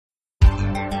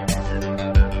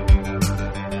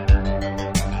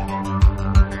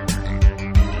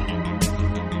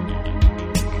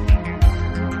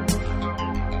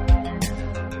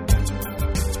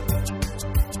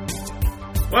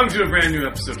Welcome to a brand new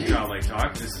episode of Childlike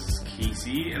Talk. This is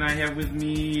Casey, and I have with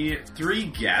me three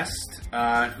guests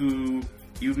who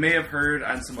you may have heard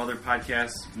on some other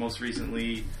podcasts most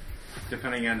recently,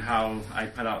 depending on how I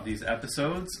put out these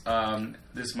episodes.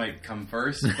 This might come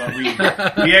first, but we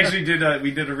actually did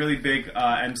a really big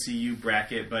MCU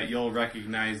bracket, but you'll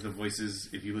recognize the voices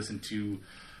if you listen to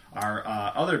our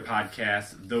other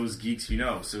podcast, Those Geeks You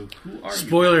Know. So who are you?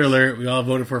 Spoiler alert, we all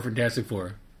voted for Fantastic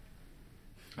Four.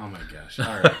 Oh my gosh.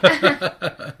 All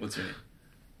right. What's your name?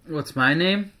 What's my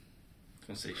name?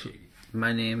 Don't say Shady.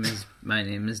 My name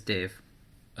is Dave.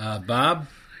 Bob?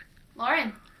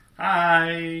 Lauren.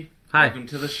 Hi. Hi. Welcome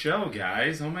to the show,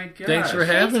 guys. Oh my gosh. Thanks for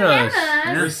having us.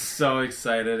 We're so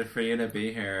excited for you to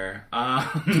be here.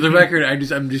 For the record,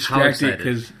 I'm distracted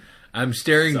because I'm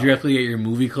staring So- directly at your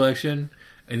movie collection,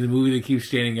 and the movie that keeps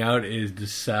standing out is The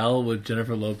Cell with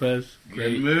Jennifer Lopez.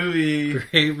 Great movie.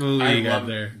 Great movie you got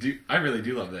there. I really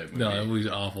do love that movie. No, that movie's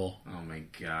awful. Oh my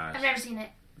gosh. I've never seen it.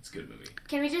 It's a good movie.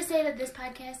 Can we just say that this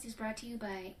podcast is brought to you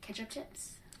by Ketchup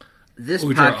Chips? This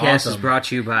Which are podcast is awesome. brought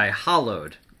to you by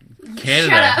Hollowed.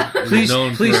 Canada is Please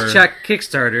known for... check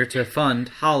Kickstarter to fund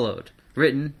Hollowed.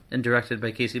 Written and directed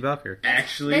by Casey Belker.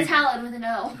 Actually, That's Hallowed with an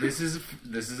O. this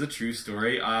is a true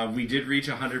story. We did reach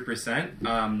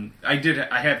 100%.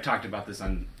 I have talked about this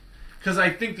on... Because I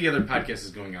think the other podcast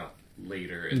is going out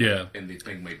later. And, Yeah. And the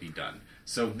thing might be done.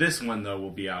 So this one, though, will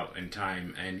be out in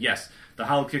time. And yes, the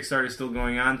Hollow Kickstarter is still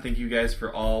going on. Thank you guys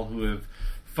for all who have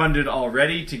funded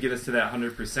already to get us to that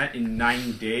 100% in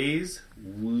 9 days.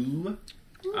 Woo.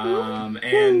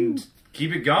 And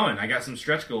keep it going. I got some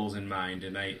stretch goals in mind,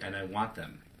 and I want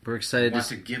them. We're I excited want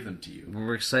to give them to you.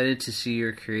 We're excited to see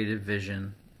your creative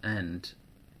vision and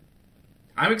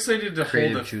I'm excited to hold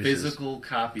Creative a juices. physical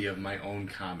copy of my own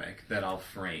comic that I'll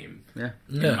frame yeah.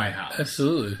 in Yeah, my house.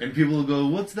 absolutely. And people will go,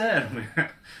 "What's that?"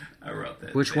 I wrote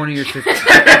that. Which bitch.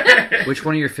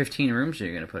 one of your 15 rooms are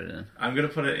you going to put it in? I'm gonna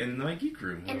put it in my geek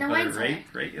room. In I'll the put wine it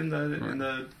right in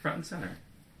the front and center.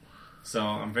 So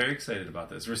I'm very excited about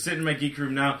this. We're sitting in my geek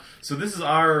room now. So this is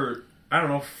our, I don't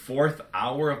know, 4th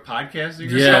hour of podcasting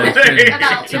or Yeah, something.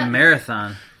 It's a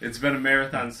marathon. It's been a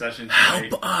marathon session Help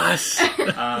today. us!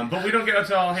 But we don't get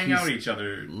to all hang out with He's each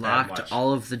other that Locked much.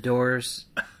 all of the doors.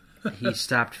 He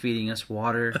stopped feeding us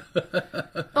water.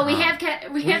 But we have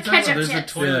What are you Ketchup talking about? There's a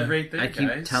Chips. toilet Yeah. right there, I keep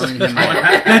guys. telling him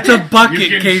That's a You bucket,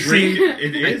 can Casey! drink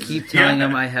it. It I is. keep telling Yeah.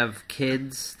 him I have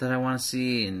kids that I want to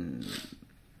see, and it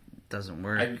doesn't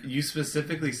work. You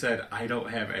specifically said, I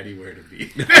don't have anywhere to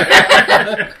be.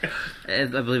 I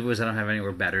believe it was I don't have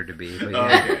anywhere better to be. But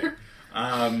yeah. Okay.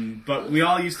 But we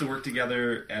all used to work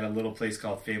together at a little place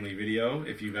called Family Video,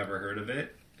 if you've ever heard of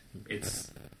it.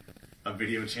 It's a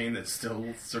video chain that still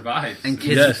survives. And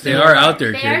kids, Yes, they are out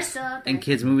there, They are kids. still out there. and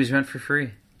kids' movies rent for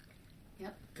free.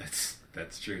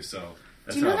 That's true. So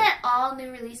that's Do you know how- that all new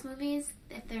release movies,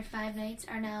 if they're 5 nights,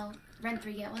 are now rent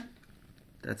 3 get 1?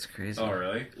 That's crazy. Oh,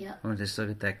 really? Yep. Why don't they still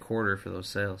get that quarter for those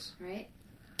sales? Right?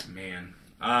 Man.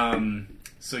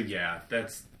 So yeah,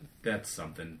 that's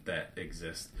something that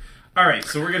exists. All right,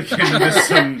 so we're gonna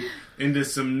get into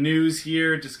some news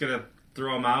here. Just gonna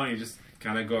throw them out and you just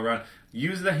kind of go around.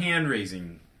 Use the hand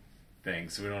raising thing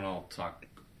so we don't all talk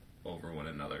over one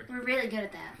another. We're really good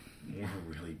at that. We're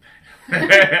really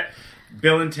bad.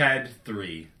 Bill and Ted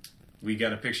 3. We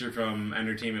got a picture from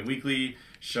Entertainment Weekly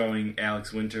showing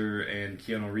Alex Winter and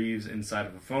Keanu Reeves inside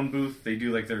of a phone booth. They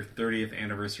do like their 30th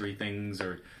anniversary things,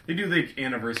 or they do like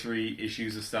anniversary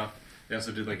issues of stuff. They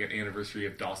also did like an anniversary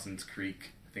of Dawson's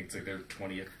Creek. I think it's like their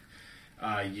 20th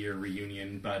year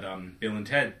reunion. But Bill and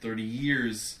Ted, 30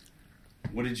 years.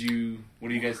 What do you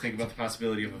guys think about the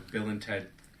possibility of a Bill and Ted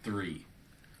 3?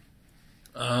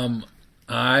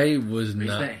 I was Raise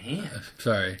not... that hand.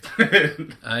 Sorry.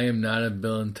 I am not a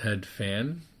Bill and Ted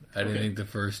fan. I didn't Okay. think the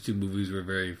first two movies were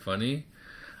very funny.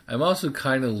 I'm also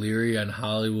kind of leery on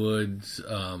Hollywood's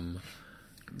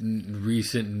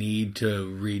recent need to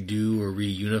redo or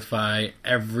reunify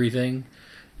everything.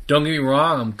 Don't get me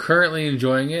wrong, I'm currently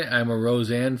enjoying it. I'm a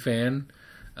Roseanne fan.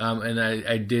 And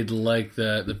I did like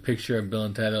the picture of Bill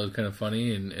and Ted. That was kind of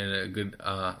funny and a good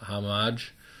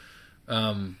homage.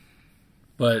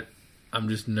 But I'm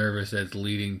just nervous that it's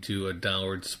leading to a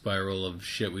downward spiral of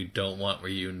shit we don't want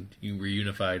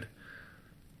reunified.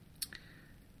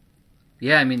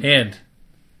 Yeah, I mean, And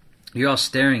you're all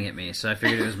staring at me, so I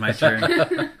figured it was my turn.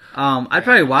 I'd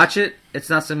probably watch it. It's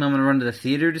not something I'm going to run to the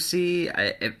theater to see.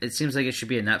 It seems like it should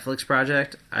be a Netflix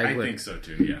project. I think so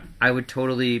too, yeah. I would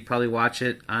totally probably watch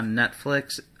it on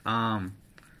Netflix. I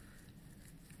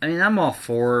mean, I'm all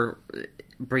for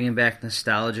bringing back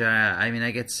nostalgia. I mean,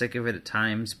 I get sick of it at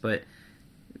times, but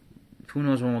who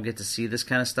knows when we'll get to see this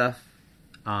kind of stuff.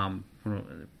 A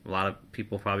lot of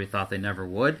people probably thought they never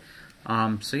would.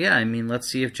 So yeah, I mean, let's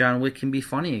see if John Wick can be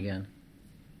funny again.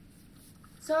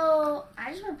 So, I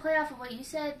just want to play off of what you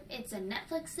said. It's a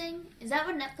Netflix thing. Is that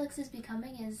what Netflix is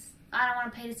becoming? I don't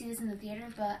want to pay to see this in the theater,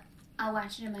 but I'll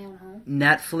watch it in my own home.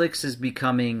 Netflix is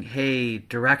becoming, hey,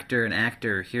 director and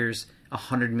actor, here's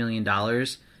 $100 million.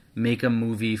 Make a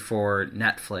movie for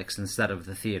Netflix instead of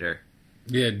the theater.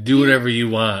 Yeah, do whatever you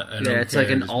want. It's like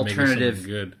an Just make it something alternative.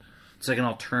 good. It's like an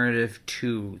alternative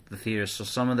to the theater. So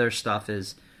some of their stuff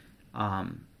is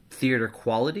theater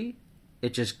quality.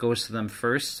 It just goes to them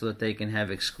first so that they can have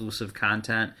exclusive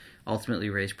content, ultimately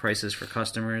raise prices for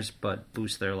customers, but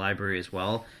boost their library as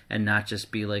well, and not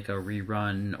just be like a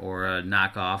rerun or a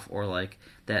knockoff or like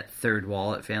that Third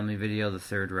Wall at Family Video, the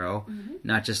Third Row. Mm-hmm.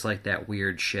 Not just like that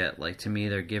weird shit. Like, to me,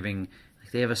 they're giving...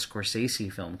 Like, they have a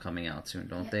Scorsese film coming out soon,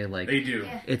 don't they? Like, They do.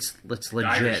 Yeah. It's The legit.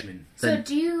 Irishman. So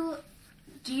do you,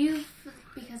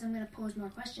 because I'm going to pose more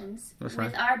questions, That's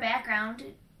with fine. our background,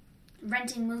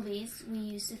 renting movies, we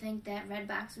used to think that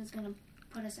Redbox was going to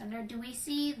put us under. Do we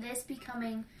see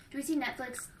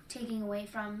Netflix taking away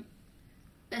from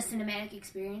the cinematic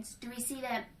experience? Do we see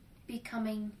that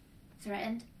becoming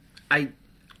threatened? 100%.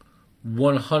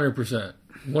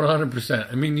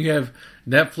 100%. I mean, you have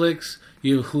Netflix,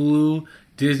 you have Hulu,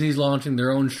 Disney's launching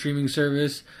their own streaming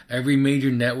service. Every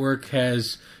major network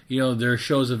has, their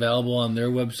shows available on their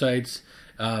websites.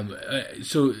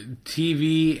 So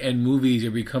TV and movies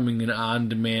are becoming an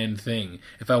on-demand thing.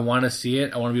 If I want to see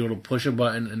it, I want to be able to push a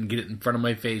button and get it in front of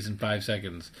my face in 5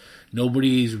 seconds.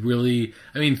 Nobody's really...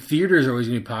 I mean, theaters are always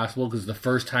going to be possible because it's the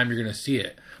first time you're going to see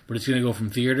it. But it's going to go from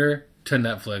theater to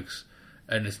Netflix,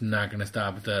 and it's not going to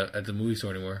stop at the movie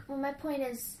store anymore. Well, my point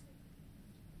is,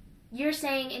 you're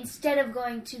saying instead of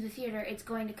going to the theater, it's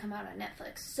going to come out on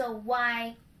Netflix. So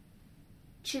why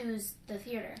choose the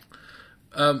theater?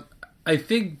 I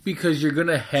think because you're going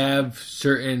to have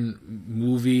certain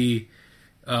movie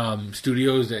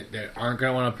studios that aren't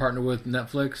going to want to partner with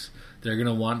Netflix. They're going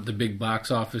to want the big box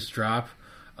office drop.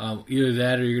 Either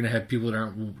that or you're going to have people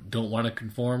that don't want to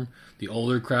conform. The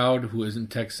older crowd who isn't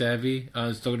tech savvy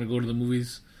is still going to go to the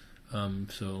movies.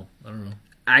 So, I don't know.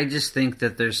 I just think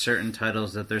that there's certain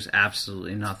titles that there's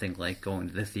absolutely nothing like going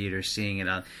to the theater, seeing it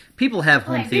on... People have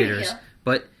Well, I home agree with theaters, you.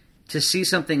 but to see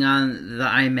something on the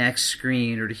IMAX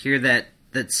screen or to hear that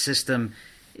system,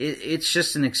 it's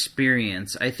just an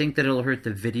experience. I think that it'll hurt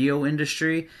the video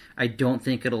industry. I don't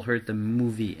think it'll hurt the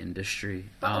movie industry.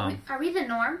 But are we the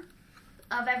norm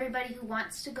of everybody who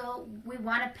wants to go? We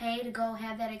want to pay to go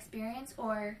have that experience,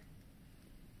 or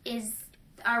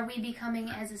are we becoming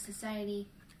as a society?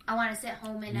 I want to sit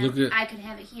home and I could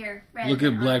have it here. Look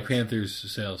at Black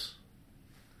Panther's sales.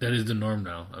 That is the norm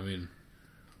now. I mean,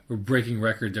 we're breaking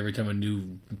records every time a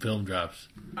new film drops.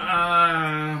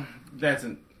 That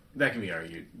can be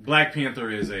argued. Black Panther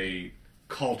is a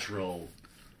cultural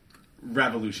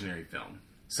revolutionary film.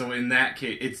 So in that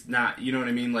case, it's not, you know what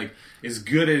I mean? Like, as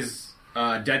good as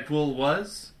Deadpool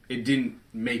was, it didn't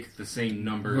make the same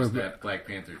numbers that Black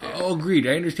Panther did. Oh, agreed.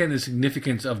 I understand the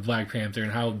significance of Black Panther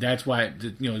and how that's why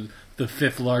the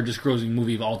fifth largest grossing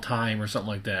movie of all time or something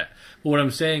like that. But what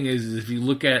I'm saying is if you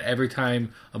look at every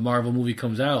time a Marvel movie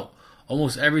comes out,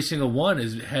 almost every single one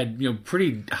has had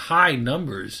pretty high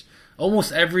numbers.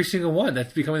 Almost every single one.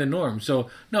 That's becoming the norm. So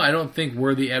no, I don't think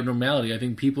we're the abnormality. I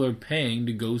think people are paying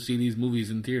to go see these movies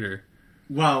in theater.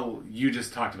 Well, you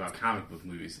just talked about comic book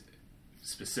movies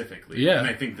specifically. Yeah. And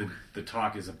I think the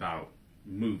talk is about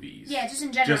movies. Yeah, just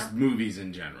in general. Just movies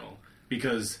in general.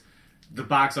 Because the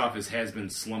box office has been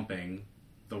slumping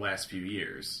the last few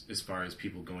years as far as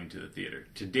people going to the theater.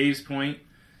 To Dave's point,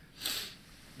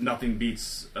 nothing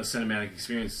beats a cinematic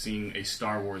experience seeing a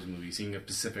Star Wars movie, seeing a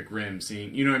Pacific Rim,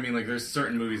 seeing... You know what I mean? Like, there's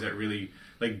certain movies that really...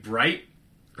 Like, Bright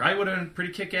probably would have been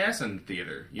pretty kick-ass in the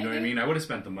theater. You know what I mean? I would have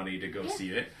spent the money to go see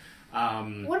it.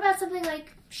 What about something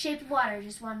like Shape of Water,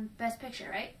 just won Best Picture,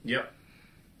 right? Yep.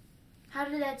 How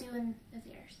did that do in the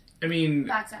theaters? I mean,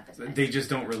 Box office. they just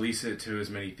don't release it to as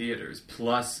many theaters.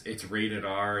 Plus, it's rated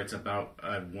R. It's about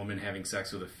a woman having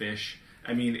sex with a fish.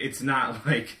 I mean, it's not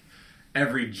like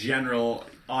every general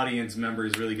audience member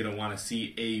is really going to want to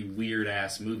see a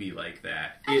weird-ass movie like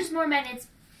that. I just more meant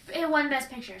it won Best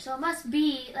Picture, so it must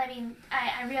be... I mean,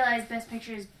 I realize Best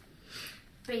Picture is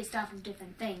based off of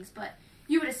different things, but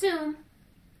you would assume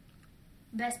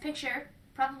Best Picture,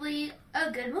 probably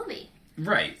a good movie.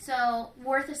 Right. So,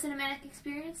 worth a cinematic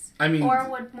experience? I mean... Or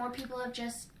would more people have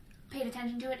just paid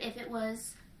attention to it if it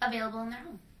was available in their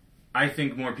home? I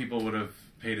think more people would have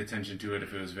paid attention to it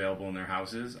if it was available in their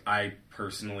houses. I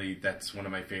personally, that's one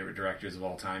of my favorite directors of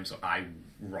all time, so I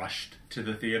rushed to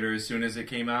the theater as soon as it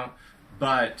came out.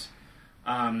 But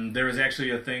There was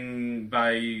actually a thing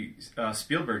by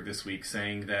Spielberg this week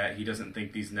saying that he doesn't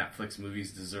think these Netflix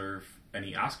movies deserve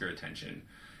any Oscar attention.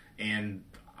 And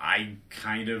I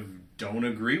kind of don't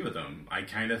agree with him. I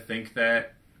kind of think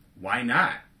that, why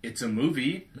not? It's a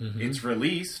movie. Mm-hmm. It's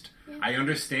released. Yeah. I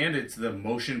understand it's the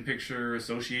Motion Picture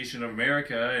Association of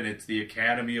America and it's the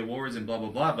Academy Awards and blah, blah,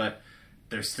 blah, but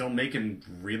they're still making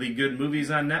really good movies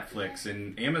on Netflix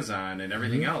and Amazon and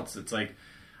everything else. It's like,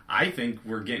 I think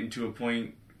we're getting to a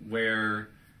point where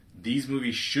these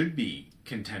movies should be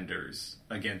contenders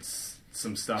against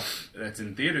some stuff that's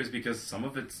in theaters because some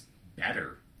of it's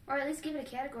better. Or at least give it a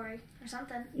category or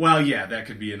something. Well, yeah, that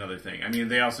could be another thing. I mean,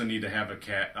 they also need to have a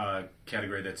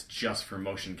category that's just for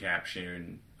motion capture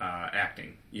and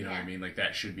acting. You know what I mean? Like,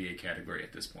 that should be a category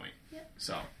at this point. Yep.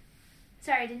 So.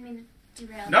 Sorry, I didn't mean to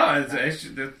derail. No,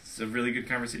 that's a really good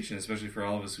conversation, especially for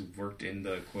all of us who've worked in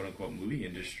the quote-unquote movie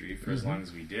industry for as long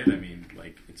as we did. I mean,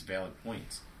 like, it's valid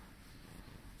points.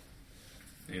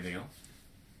 Anything else?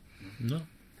 No.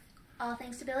 All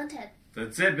thanks to Bill and Ted.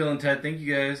 That's it, Bill and Ted. Thank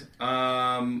you, guys.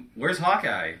 Where's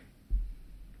Hawkeye?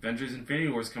 Avengers Infinity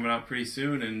War is coming out pretty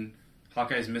soon, and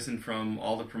Hawkeye's missing from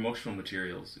all the promotional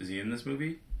materials. Is he in this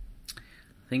movie?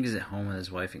 I think he's at home with his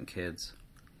wife and kids.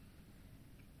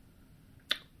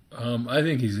 I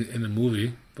think he's in the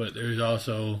movie, but there's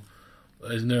also,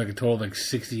 isn't there like a total of like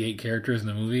 68 characters in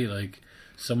the movie? Like,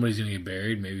 somebody's going to get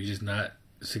buried, maybe just not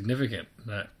significant.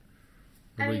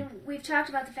 I mean, we've talked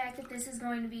about the fact that this is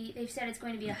going to be, they've said it's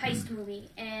going to be a heist movie,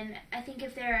 and I think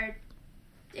if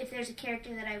there's a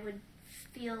character that I would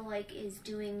feel like is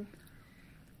doing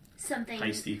something...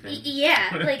 Heisty thing.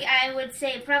 Yeah, like I would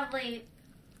say probably,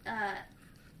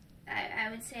 I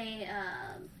would say...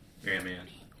 Ant-Man.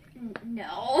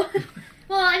 No.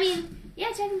 Well, I mean, yeah,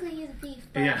 technically he's a thief.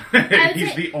 But yeah,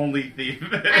 he's the only thief.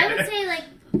 I would say, like,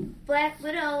 Black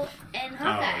Widow and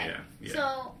Hawkeye. Oh, yeah.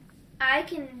 So, I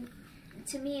can...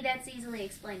 To me, that's easily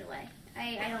explained away.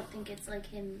 I don't think it's like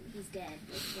him, he's dead,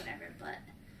 or whatever, but...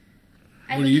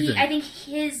 What do you think?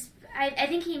 I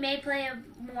think he may play a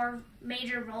more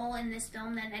major role in this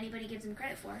film than anybody gives him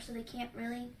credit for, so they can't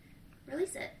really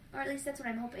release it. Or at least that's what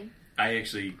I'm hoping. I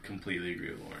actually completely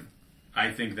agree with Lauren.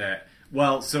 I think that...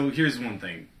 Well, so here's one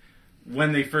thing.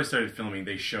 When they first started filming,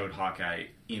 they showed Hawkeye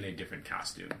in a different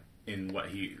costume. In what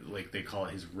they call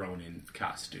it his Ronin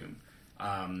costume.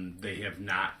 They have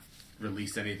not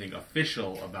released anything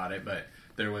official about it, but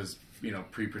there was,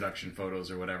 pre-production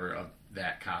photos or whatever of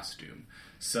that costume.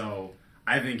 So,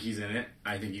 I think he's in it.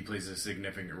 I think he plays a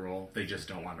significant role. They just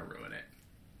don't want to ruin it.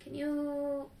 Can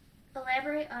you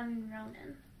elaborate on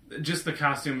Ronin? Just the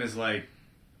costume is like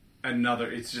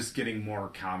it's just getting more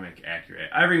comic accurate.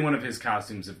 Every one of his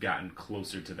costumes have gotten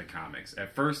closer to the comics.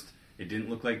 At first, it didn't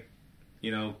look like,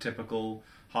 typical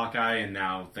Hawkeye, and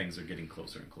now things are getting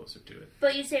closer and closer to it.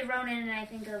 But you say Ronin, and I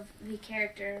think of the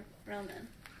character Ronin.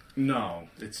 No,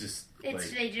 it's just...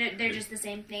 they're just the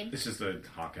same name? It's just a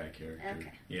Hawkeye character.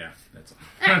 Okay. Yeah, that's all.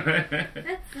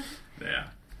 Yeah.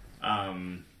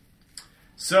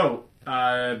 So,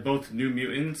 both New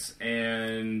Mutants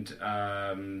and...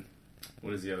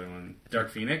 what is the other one? Dark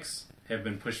Phoenix have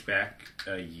been pushed back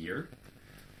a year.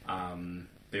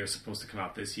 They were supposed to come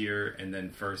out this year, and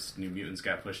then first New Mutants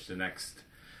got pushed to next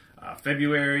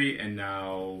February, and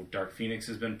now Dark Phoenix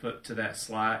has been put to that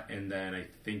slot, and then I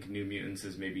think New Mutants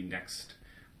is maybe next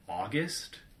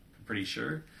August. I'm pretty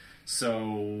sure.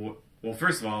 So, well,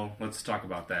 first of all, let's talk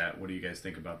about that. What do you guys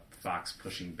think about Fox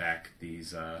pushing back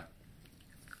these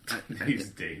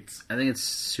dates? I think it's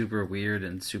super weird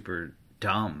and super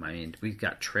dumb. I mean, we've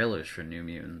got trailers for New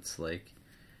Mutants. Like,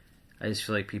 I just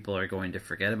feel like people are going to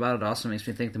forget about it. Also makes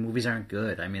me think the movies aren't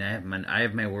good. I mean, I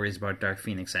have my worries about Dark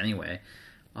Phoenix anyway.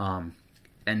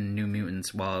 And New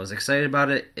Mutants, while I was excited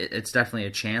about it, it's definitely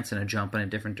a chance and a jump in a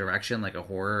different direction, like a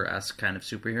horror-esque kind of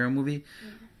superhero movie.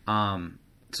 Mm-hmm.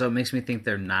 So it makes me think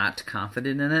they're not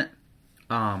confident in it.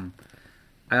 I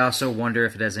also wonder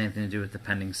if it has anything to do with the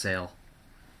pending sale.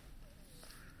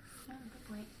 Oh, good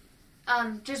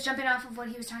point. Just jumping off of what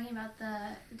he was talking about,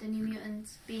 the New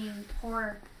Mutants being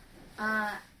horror.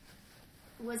 Am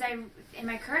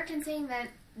I correct in saying that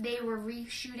they were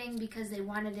reshooting because they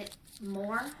wanted it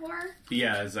more horror?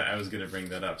 Yeah, I was going to bring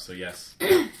that up, so yes.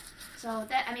 So,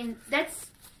 that's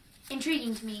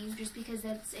intriguing to me, just because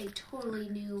that's a totally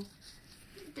new...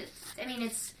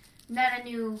 it's not a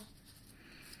new...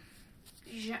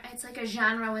 It's like a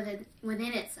genre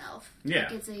within itself. Yeah.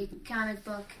 Like it's a comic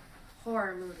book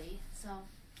horror movie, so...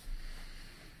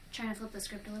 Trying to flip the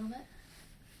script a little bit.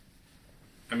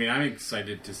 I mean, I'm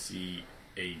excited to see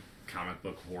a comic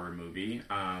book horror movie.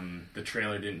 The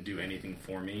trailer didn't do anything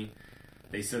for me.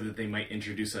 they said that they might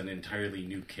introduce an entirely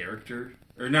new character.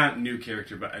 Or not new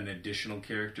character, but an additional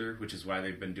character, which is why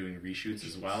they've been doing reshoots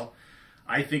as well.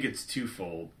 I think it's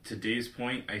twofold. To Dave's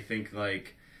point, I think,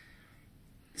 like,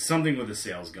 something with the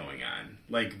sales going on.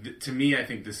 Like, to me, I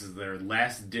think this is their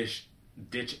last ditch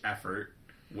effort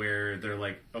where they're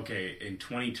like, okay, in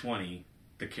 2020,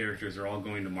 the characters are all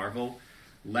going to Marvel.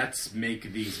 Let's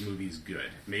make these movies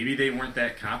good. Maybe they weren't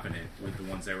that confident with the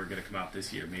ones that were going to come out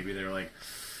this year. Maybe they're like,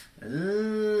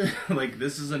 like,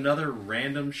 this is another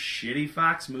random shitty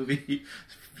Fox movie,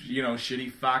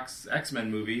 shitty Fox X-Men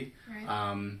movie.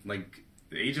 Right. Like,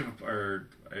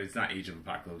 it's not Age of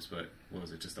Apocalypse, but what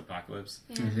was it, just Apocalypse?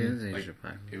 Yeah. It is Age Like, of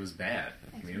Apocalypse. it was bad.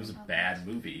 I mean, it was a bad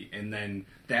movie. And then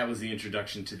that was the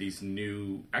introduction to these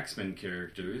new X-Men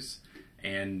characters,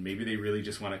 and maybe they really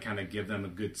just want to kind of give them a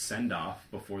good send-off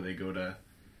before they go to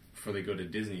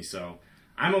Disney. So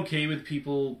I'm okay with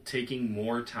people taking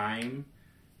more time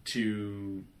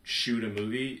to shoot a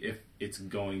movie if it's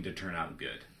going to turn out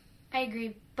good. I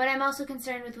agree, but I'm also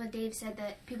concerned with what Dave said,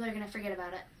 that people are going to forget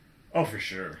about it. Oh, for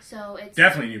sure. So it's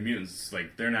Definitely New Mutants.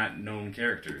 Like, they're not known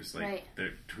characters. Like,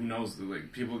 Right. Who knows?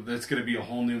 Like, people. That's going to be a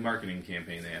whole new marketing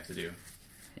campaign they have to do.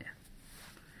 Yeah.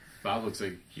 Bob, looks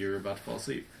like you're about to fall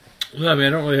asleep. Well, I mean, I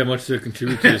don't really have much to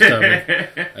contribute to this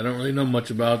topic. I don't really know much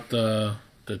about the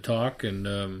talk,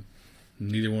 and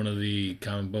neither one of the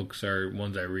comic books are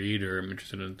ones I read or am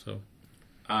interested in. So,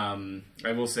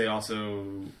 I will say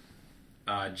also,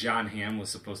 John Hamm was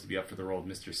supposed to be up for the role of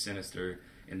Mr. Sinister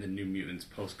in the New Mutants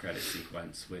post-credit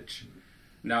sequence, which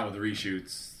now with the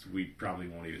reshoots, we probably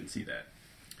won't even see that.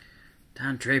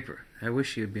 Don Draper. I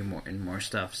wish he would be more in more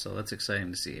stuff, so that's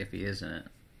exciting to see if he is in it.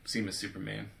 See him as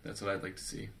Superman. That's what I'd like to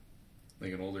see.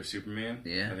 Like an older Superman.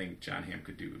 Yeah. I think John Hamm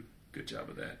could do a good job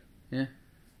of that. Yeah.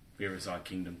 If we ever saw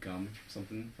Kingdom Come,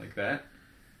 something like that,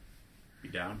 be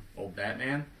down. Old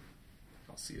Batman,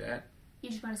 I'll see that. You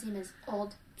just want to see him as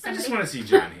old. I just somebody. want to see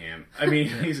John Hamm. I mean,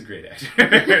 he's a great actor.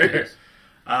 Yes.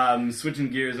 Switching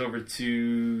gears over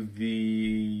to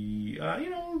the,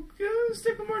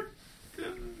 stick with more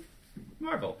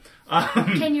Marvel.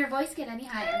 Can your voice get any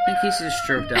higher? I think he's just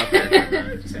stroked out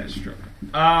there. Just had a stroke.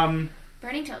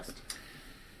 Burning toast.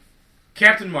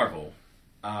 Captain Marvel.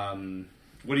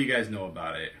 What do you guys know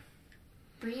about it?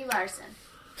 Brie Larson.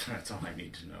 That's all I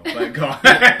need to know. But go on.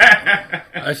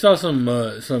 I saw some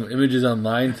images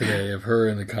online today of her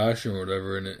in the costume or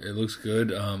whatever, and it looks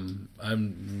good.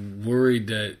 I'm worried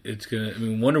that it's gonna. I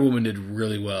mean, Wonder Woman did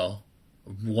really well.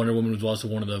 Wonder Woman was also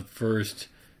one of the first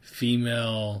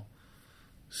female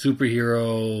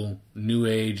superhero new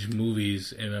age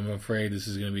movies, and I'm afraid this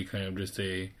is going to be kind of just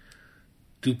a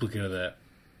duplicate of that.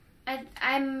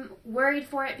 I'm worried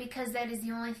for it because that is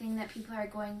the only thing that people are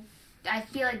going... I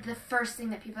feel like the first thing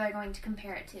that people are going to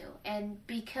compare it to. And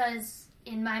because,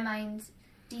 in my mind,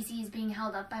 DC is being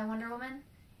held up by Wonder Woman,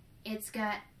 it's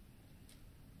got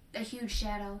a huge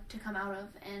shadow to come out of.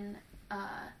 And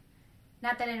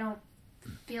not that I don't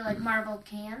feel like Marvel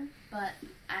can, but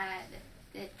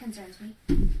it concerns me.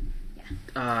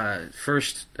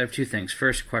 First, I have two things.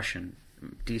 First question.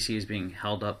 DC is being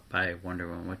held up by Wonder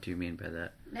Woman. What do you mean by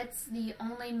that? That's the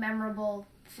only memorable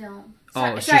film.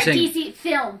 Oh, Sorry, so you're saying DC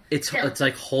film. It's film.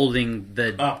 like holding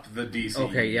the... Up the DC.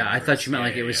 Okay, yeah. I thought you meant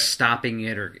like it was stopping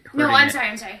it or hurting No, I'm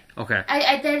it. sorry. Okay.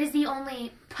 That is the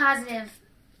only positive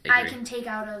I Agree. can take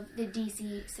out of the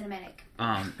DC cinematic.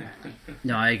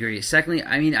 No, I agree. Secondly,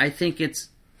 I mean, I think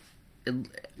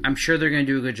I'm sure they're going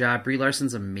to do a good job. Brie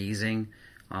Larson's amazing,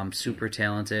 super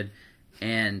talented,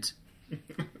 and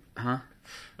I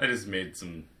just made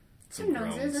some noises,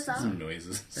 groans, that's all. some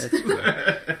noises.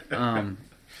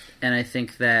 and I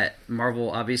think that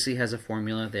Marvel obviously has a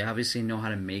formula. They obviously know how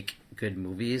to make good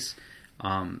movies.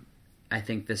 I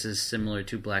think this is similar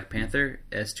to Black Panther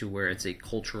as to where it's a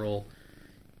cultural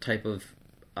type of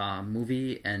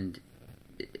movie, and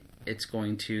it's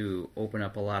going to open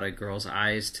up a lot of girls'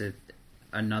 eyes to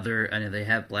another. I know they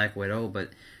have Black Widow, but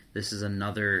this is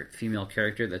another female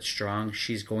character that's strong.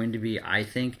 She's going to be, I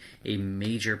think, a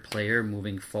major player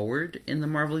moving forward in the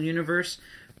Marvel Universe.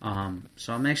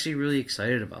 So I'm actually really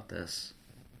excited about this.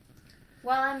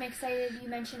 While I'm excited you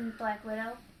mentioned Black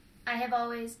Widow, I have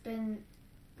always been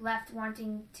left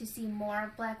wanting to see more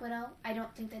of Black Widow. I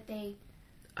don't think that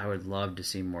I would love to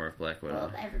see more of Black Widow.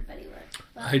 well, everybody would.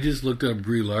 But, I just looked up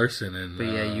Brie Larson, and But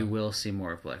yeah, you will see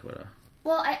more of Black Widow.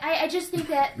 well, I just think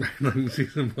that I'd like to see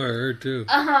some more of her too.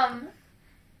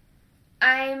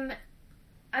 I'm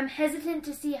hesitant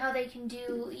to see how they can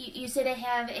do. You say they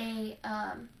have a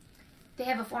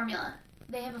formula.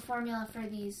 They have a formula for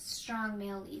these strong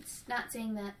male leads. Not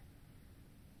saying that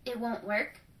it won't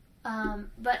work,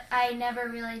 But I never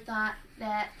really thought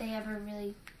that they ever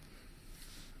really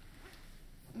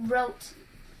wrote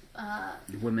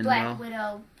Women Black well.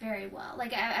 Widow very well.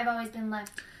 Like, I've always been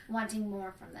left wanting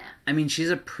more from that. I mean, she's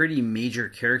a pretty major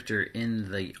character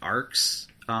in the arcs.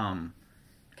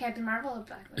 Captain Marvel or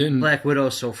Black Widow? In, Black Widow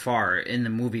so far in the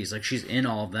movies, like she's in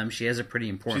all of them. She has a pretty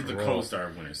important She's the role. co-star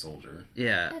of Winter Soldier.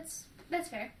 Yeah, That's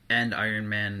fair. and Iron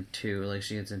Man too. Like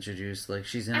she gets introduced. Like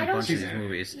she's in I a don't bunch of think- these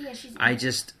movies. Yeah, she's. I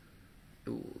just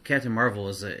Captain Marvel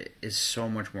is so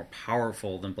much more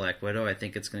powerful than Black Widow. I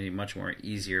think it's going to be much more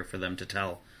easier for them to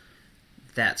tell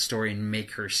that story and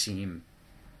make her seem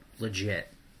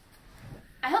legit.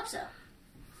 I hope so.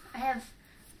 I have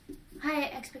high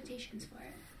expectations for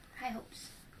it. High hopes.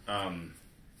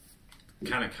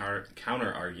 Kind of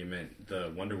counter argument,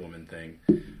 the Wonder Woman thing.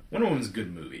 Wonder Woman's a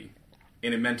good movie,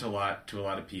 and it meant a lot to a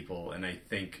lot of people. And I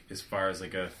think, as far as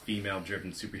like a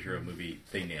female-driven superhero movie,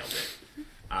 they nailed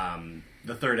it.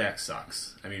 The third act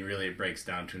sucks. I mean, really, it breaks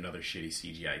down to another shitty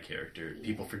CGI character.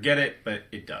 People forget it, but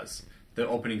it does. The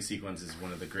opening sequence is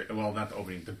one of the great. Well, not the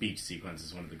opening. The beach sequence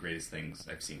is one of the greatest things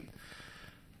I've seen.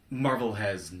 Marvel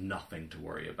has nothing to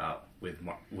worry about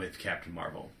with Captain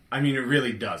Marvel. I mean, it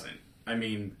really doesn't. I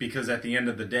mean, because at the end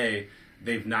of the day,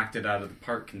 they've knocked it out of the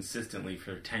park consistently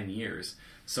for 10 years.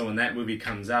 So when that movie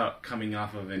comes out, coming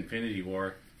off of Infinity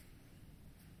War,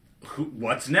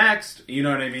 what's next? You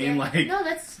know what I mean? Yeah. Like, No,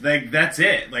 that's- that's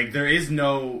it. Like, there is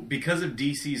no, because of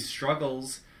DC's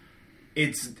struggles,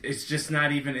 it's just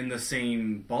not even in the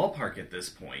same ballpark at this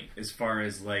point as far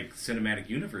as like cinematic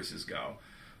universes go.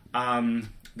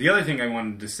 The other thing I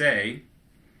wanted to say,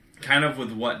 kind of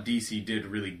with what DC did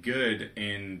really good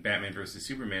in Batman vs.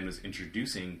 Superman, was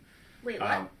introducing Wait,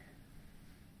 what?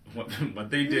 what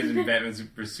they did in Batman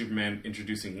vs. Superman,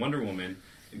 introducing Wonder Woman,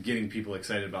 getting people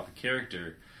excited about the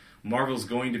character. Marvel's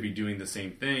going to be doing the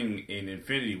same thing in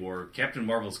Infinity War. Captain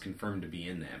Marvel's confirmed to be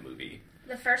in that movie.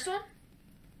 The first one?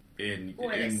 In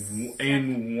Or the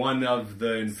in one of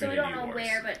the Infinity So we don't know Wars.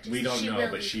 where, but just we don't she know, will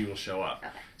but be. she will show up.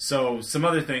 Okay. So some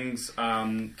other things.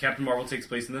 Captain Marvel takes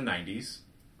place in the 90s.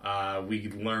 We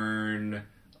learn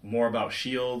more about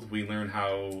Shield. We learn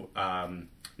how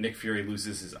Nick Fury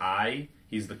loses his eye.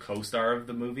 He's the co-star of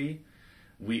the movie.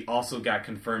 We also got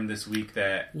confirmed this week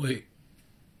that wait.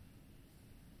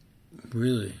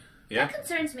 Really? yeah. That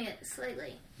concerns me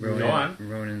slightly. Go on.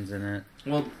 Ronan's in it.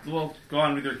 Well, go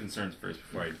on with your concerns first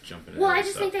before I jump into Well, that I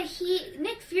just stuff. think that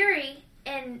Nick Fury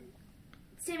and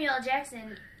Samuel L.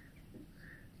 Jackson,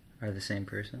 Are the same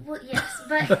person? well, yes,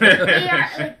 but they are,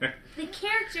 like, the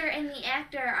character and the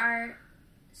actor are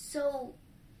so,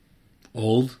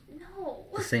 Old? no.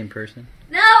 The same person?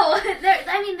 No!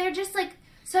 They're just, like,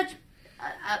 such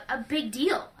a big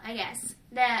deal, I guess,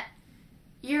 that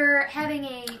you're having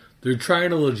a... They're trying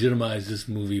to legitimize this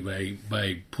movie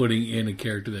by putting in a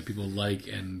character that people like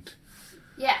and...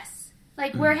 Yes.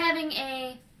 Like, we're having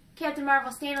a Captain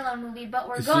Marvel standalone movie, but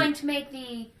we're It's going the- to make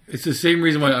the... It's the same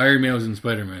reason why Iron Man was in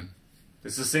Spider-Man.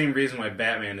 It's the same reason why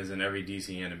Batman is in every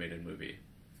DC animated movie.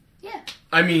 Yeah.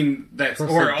 I mean, that's Plus,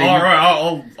 or like, they-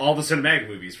 all the cinematic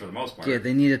movies for the most part. Yeah,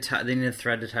 they need a thread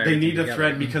to tie. They everything need a together.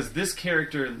 thread because this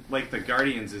character, like the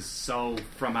Guardians, is so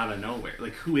from out of nowhere.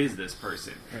 Like, who is this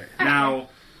person? Right. Now,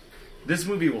 this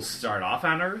movie will start off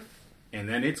on Earth, and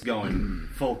then it's going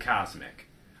full cosmic.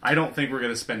 I don't think we're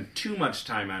going to spend too much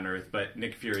time on Earth, but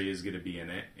Nick Fury is going to be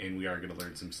in it, and we are going to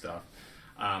learn some stuff.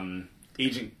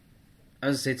 Agent I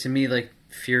would say to me, like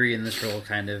Fury in this role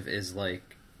kind of is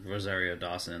like Rosario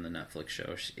Dawson in the Netflix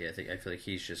show. I feel like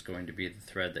he's just going to be the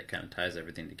thread that kind of ties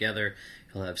everything together.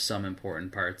 He'll have some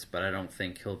important parts, but I don't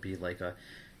think he'll be like a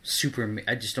super.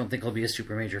 I just don't think he'll be a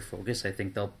super major focus. I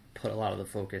think they'll put a lot of the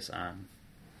focus on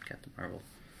Captain Marvel.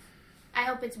 I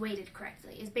hope it's weighted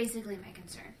correctly, is basically my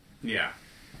concern. Yeah.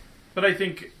 But I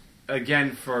think,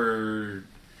 again,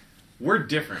 we're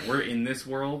different. We're in this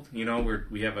world, you know,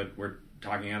 we're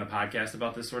talking on a podcast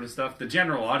about this sort of stuff. The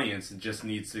general audience just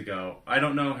needs to go, I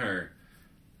don't know her.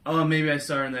 Oh, maybe I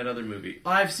saw her in that other movie. Oh,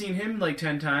 I've seen him like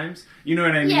 10 times. You know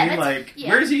what I Yeah, mean? that's- Like, yeah.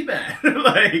 where's he been?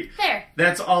 Like, Fair.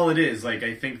 that's all it is. Like,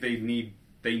 I think they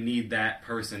need that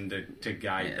person to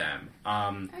guide Yeah. them.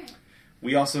 Alright.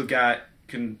 We also got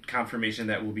confirmation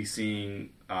that we'll be seeing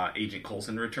Agent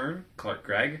Coulson return, Clark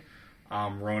Gregg,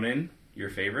 Ronan, your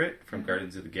favorite from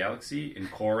Guardians of the Galaxy, and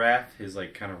Korath, his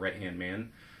like kind of right hand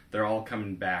man. They're all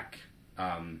coming back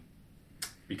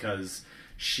because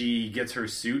she gets her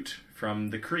suit from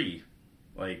the Kree,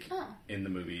 like in the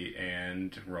movie,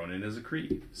 and Ronan is a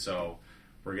Kree. So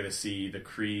we're gonna see the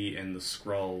Kree and the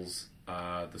Skrulls.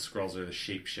 The Skrulls are the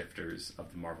shapeshifters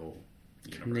of the Marvel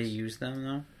universe. Can they use them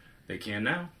though? They can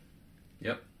now.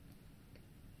 Yep.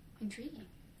 Intriguing.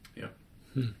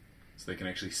 So they can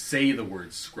actually say the word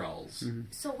Skrulls.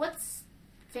 So what's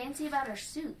fancy about her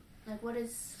suit? Like, what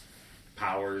is...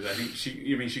 Powers. I think she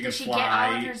can Does she fly. get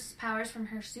all of her powers from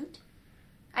her suit?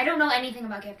 I don't know anything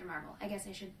about Captain Marvel. I guess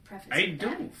I should preface I with that.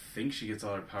 don't think she gets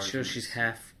all her powers. So from she's her-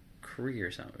 half Kree or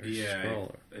something. Or Yeah,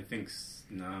 Skrull. I think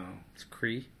no, It's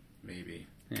Kree. maybe.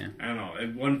 Yeah. I don't know.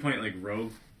 At one point, like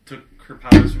Rogue took her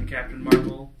powers from Captain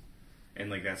Marvel, and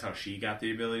like that's how she got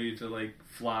the ability to like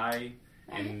fly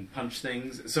and punch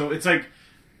things. So it's like,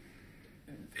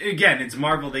 again, it's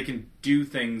Marvel. They can do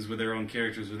things with their own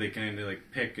characters where they kind of like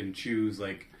pick and choose.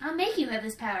 Like, I'll make you have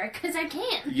this power, because I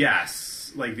can.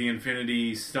 yes, like the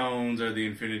Infinity Stones or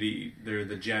they're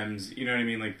the gems. You know what I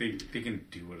mean? Like they can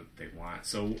do what they want.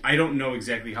 So I don't know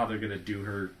exactly how they're gonna do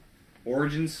her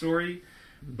origin story,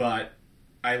 but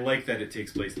I like that it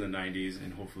takes place in the 90s,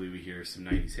 and hopefully we hear some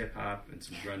 90s hip-hop and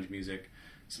some grunge music,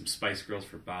 some Spice Girls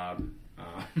for Bob.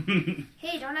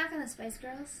 Hey, don't knock on the Spice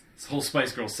Girls. This whole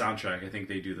Spice Girls soundtrack, I think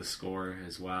they do the score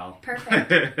as well. Perfect.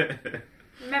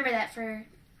 Remember that for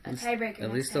a tiebreaker.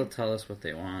 At least they'll tell us what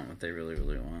they want, what they really,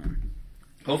 really want.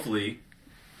 Hopefully,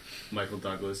 Michael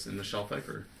Douglas and Michelle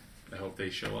Pfeiffer. I hope they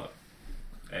show up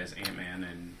as Ant-Man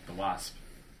and the Wasp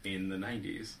in the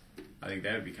 90s. I think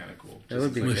that would be kind of cool. That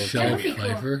would be Just cool. Michelle That would be cool.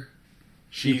 Pfeiffer.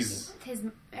 She's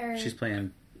She's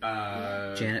playing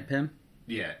Janet Pym.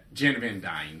 Yeah, Janet Van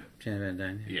Dyne. Janet Van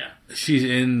Dyne. Yeah. She's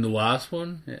in the Wasp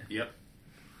one, Yep.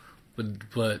 but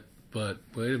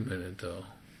wait a minute though,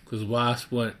 because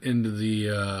Wasp went into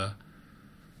the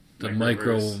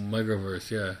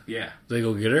microverse. Yeah, Yeah. they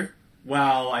go get her.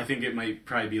 Well, I think it might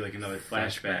probably be like another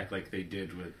flashback like they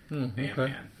did with Okay,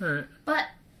 Ant-Man. all right.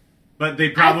 But they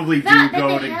probably do thought that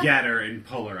go they to have- get her and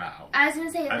pull her out. I was gonna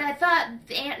say I- I thought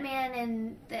Ant-Man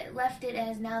and that left it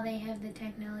as now they have the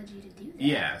technology to do that.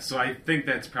 Yeah, so I think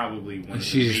that's probably one of the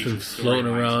She's just major been floating storylines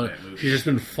of around. that movie. She's just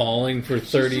been falling for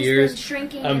She's 30 just years. been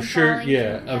shrinking. I'm and sure. falling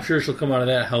Yeah, and- I'm sure she'll come out of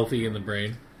that healthy in the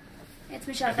brain. It's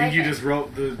Michelle I think Pfeiffer. you just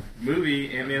wrote the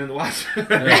movie Ant-Man and the Wasp. I I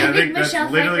think think that's Michelle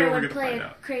literally Pfeiffer what we're would going to play find a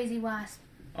out. crazy wasp.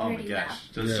 Oh my pretty gosh.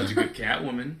 Does Yeah. such a good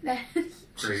Catwoman. well.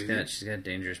 Crazy. She's got a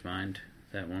dangerous mind.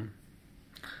 That one.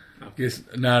 Yes,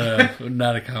 not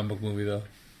a comic book movie though.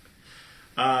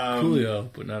 Um, Coolio,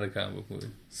 but not a comic book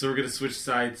movie. So we're going to switch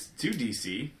sides to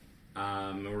DC,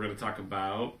 and we're going to talk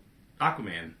about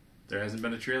Aquaman. There hasn't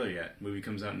been a trailer yet. Movie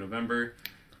comes out in November.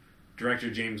 Director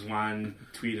James Wan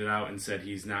tweeted out and said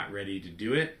he's not ready to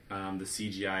do it. The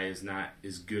CGI is not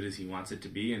as good as he wants it to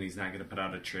be, and he's not going to put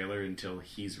out a trailer until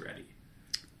he's ready.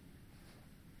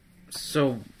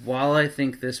 So while I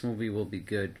think this movie will be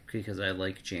good because I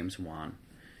like James Wan,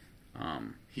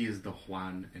 He is the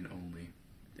Juan and only.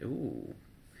 ooh,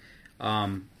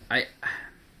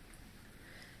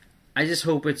 I just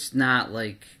hope it's not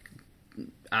like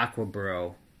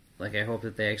Aquabro. Like I hope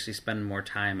that they actually spend more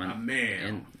time on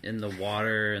in the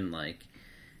water and like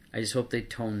I just hope they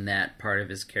tone that part of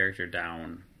his character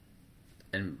down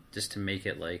and just to make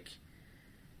it like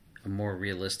a more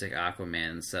realistic Aquaman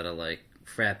instead of like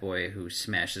frat boy who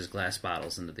smashes glass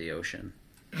bottles into the ocean.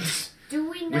 Do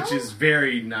we know? Which is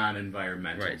very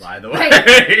non-environmental, Right. by the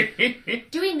way.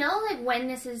 Do we know like when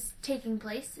this is taking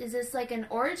place? Is this like an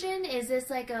origin? Is this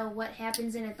like a what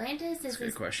happens in Atlantis? Is a good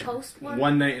this question. post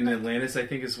One Night in Atlantis, I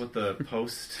think, is what the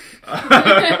post.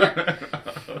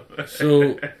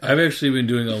 So I've actually been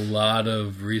doing a lot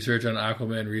of research on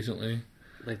Aquaman recently.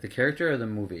 Like the character or the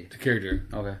movie? The character.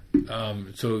 Okay.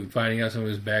 So finding out some of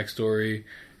his backstory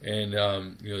and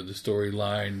the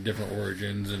storyline, different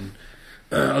origins, and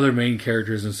other main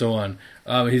characters and so on.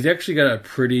 He's actually got a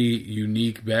pretty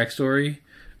unique backstory.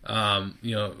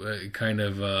 Kind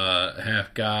of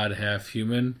half god, half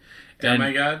human. Oh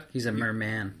my god. He's a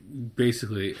merman.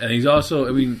 Basically, and he's also.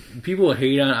 I mean, people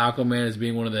hate on Aquaman as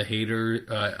being one of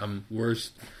the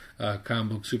worst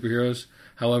comic book superheroes.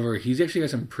 However, he's actually got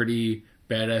some pretty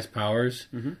badass powers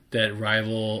that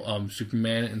rival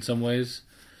Superman in some ways.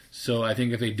 So I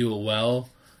think if they do it well,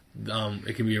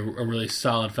 it can be a really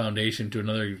solid foundation to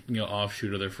another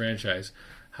offshoot of their franchise.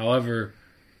 However,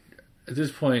 at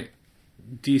this point,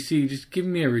 DC, just give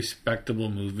me a respectable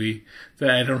movie that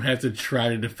I don't have to try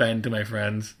to defend to my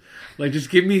friends. Like, just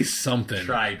give me something.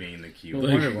 Try being the cute.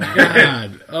 Wonder Like, Woman.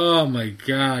 God, oh my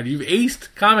God, you've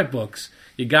aced comic books.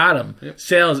 You got them. Yep.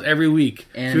 Sales every week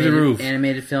through the roof.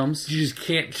 Animated films. You just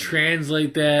can't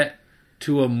translate that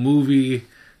to a movie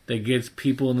that gets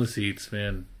people in the seats,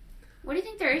 man. What do you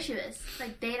think their issue is?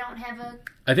 Like they don't have a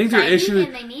I think their Feige issue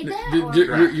and they need that,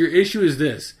 or- your issue is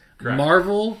this. Correct.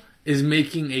 Marvel is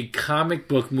making a comic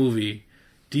book movie.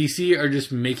 DC are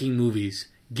just making movies.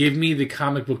 Give me the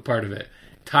comic book part of it.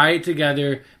 Tie it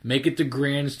together, make it the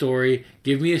grand story,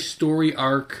 give me a story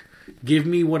arc Give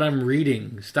me what I'm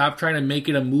reading. Stop trying to make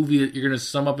it a movie that you're going to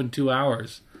sum up in 2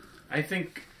 hours. I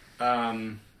think,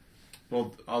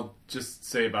 well, I'll just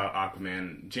say about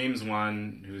Aquaman. James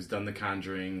Wan, who's done The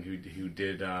Conjuring, who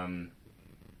did,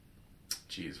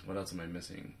 what else am I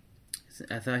missing?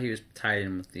 I thought he was tied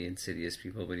in with the Insidious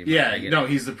people, but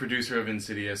he's the producer of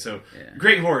Insidious, so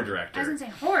great horror director. I was going to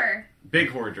say horror.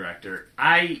 Big horror director.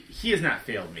 He has not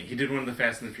failed me. He did one of the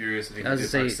Fast and the Furious. I think he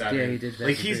did Part 7. Yeah, he did.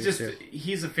 Like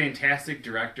he's a fantastic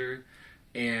director,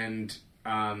 and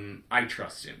I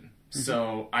trust him. Mm-hmm.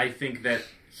 So I think that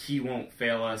he won't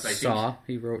fail us.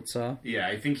 He wrote Saw. Yeah,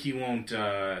 I think he won't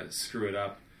screw it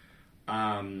up.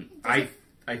 I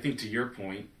think to your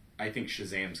point, I think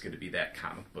Shazam's going to be that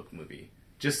comic book movie.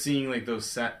 Just seeing like those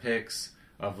set pics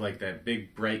of like that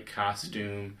big bright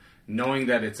costume, knowing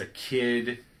that it's a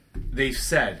kid. They've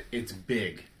said it's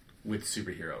big with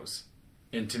superheroes,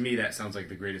 and to me that sounds like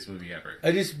the greatest movie ever.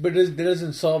 But that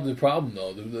doesn't solve the problem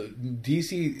though. The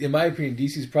DC, in my opinion,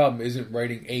 DC's problem isn't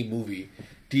writing a movie.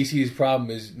 DC's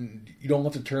problem is you don't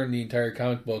have to turn the entire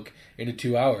comic book into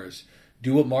 2 hours.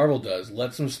 Do what Marvel does.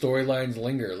 Let some storylines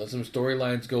linger. Let some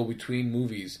storylines go between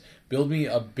movies. Build me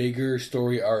a bigger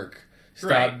story arc.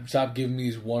 Stop giving me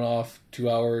these one-off 2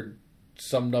 hour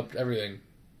summed up everything.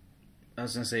 I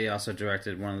was going to say he also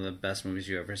directed one of the best movies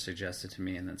you ever suggested to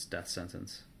me, and that's Death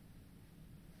Sentence.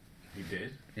 He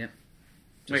did? Yep.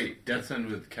 Wait, Death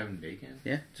Sentence with Kevin Bacon?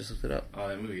 Yeah, just looked it up. Oh,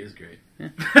 that movie is great. Yeah.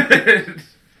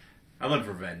 I love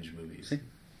revenge movies. See?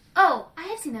 Oh, I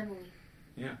have seen that movie.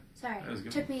 Yeah. Sorry. That was a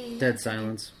good Took me... Dead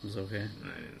Silence was okay.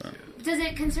 I didn't see it. Does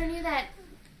it concern you that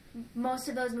most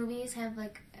of those movies have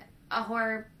like a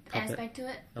horror aspect to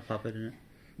it? A puppet in it?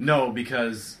 No,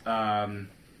 because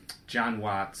John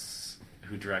Watts,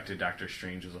 who directed Doctor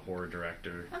Strange, was a horror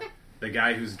director. Okay. The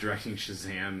guy who's directing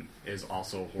Shazam is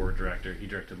also a horror director. He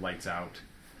directed Lights Out.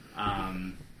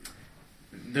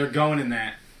 They're going in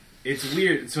that. It's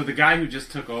weird. So the guy who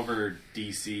just took over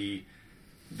DC,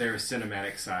 their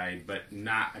cinematic side, but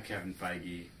not a Kevin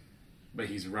Feige, but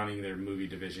he's running their movie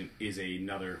division, is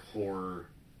another horror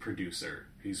producer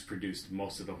who's produced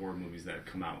most of the horror movies that have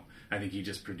come out. I think he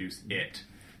just produced It.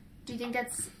 Do you think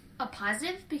that's a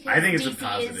positive? Because I think it's DC a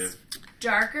positive. is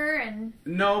darker and...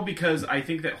 No, because I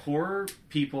think that horror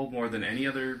people, more than any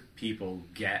other people,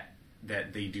 get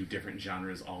that they do different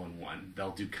genres all in one.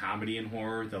 They'll do comedy in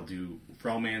horror, they'll do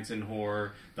romance in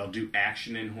horror, they'll do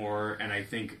action in horror, and I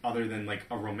think other than like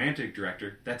a romantic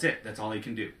director, that's it. That's all they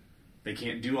can do. They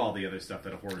can't do all the other stuff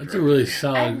that a horror That's director a really can.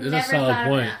 solid. That's a solid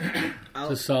point.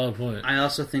 It's a solid point. I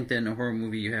also think that in a horror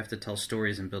movie you have to tell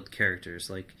stories and build characters.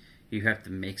 Like, you have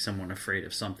to make someone afraid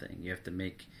of something. You have to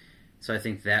make... So I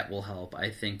think that will help. I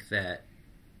think that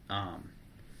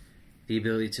the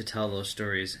ability to tell those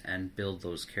stories and build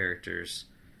those characters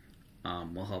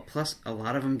will help. Plus, a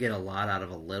lot of them get a lot out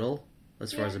of a little,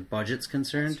 as far as a budget's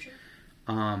concerned.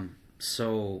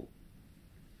 So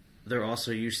they're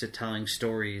also used to telling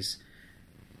stories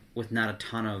with not a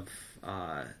ton of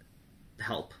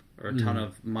help or a ton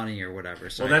of money or whatever.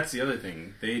 So well, that's the other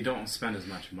thing. They don't spend as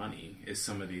much money as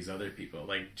some of these other people.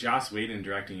 Like Joss Whedon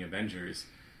directing Avengers,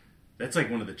 that's like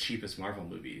one of the cheapest Marvel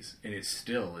movies, and it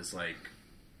still is like,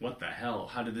 what the hell?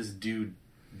 How did this dude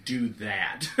do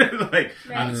that? Like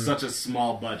on such a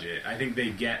small budget. I think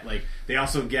they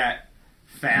also get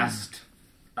fast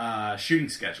shooting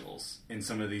schedules, and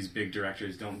some of these big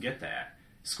directors don't get that.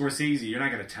 Scorsese, you're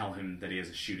not going to tell him that he has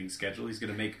a shooting schedule. He's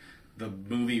going to make the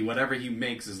movie, whatever he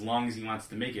makes, as long as he wants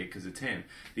to make it, because it's him.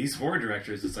 These horror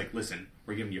directors, it's like, listen,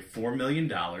 we're giving you $4 million.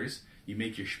 You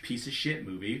make your piece of shit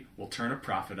movie. We'll turn a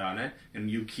profit on it,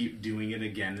 and you keep doing it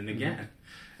again and again.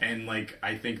 And, like,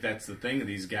 I think that's the thing.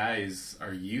 These guys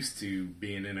are used to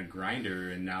being in a grinder,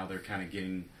 and now they're kind of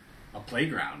getting a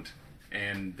playground.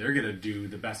 And they're going to do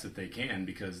the best that they can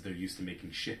because they're used to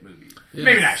making shit movies. Yeah.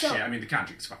 Maybe not shit. I mean, The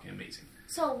Conjuring's fucking amazing.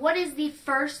 So, what is the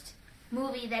first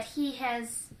movie that he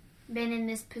has been in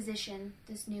this position,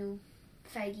 this new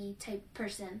Feige-type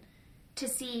person, to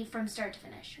see from start to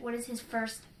finish? What is his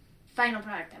first final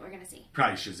product that we're going to see?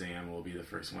 Probably Shazam will be the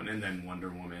first one, and then Wonder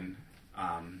Woman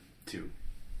 2.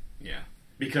 Yeah.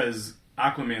 Because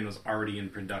Aquaman was already in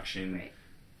production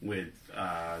with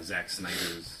Zack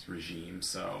Snyder's regime,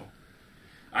 so...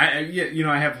 I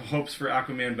have hopes for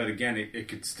Aquaman, but again, it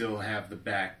could still have the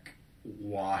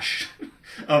backwash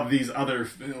of these other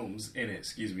films in it.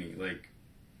 Excuse me, like,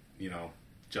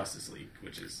 Justice League,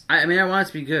 which is... I mean, I want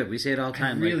it to be good. We say it all the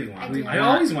time. I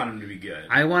always want them to be good.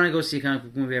 I want to go see a comic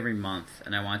book movie every month,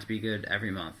 and I want it to be good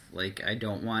every month. Like, I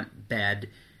don't want bad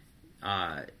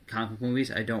comic book movies.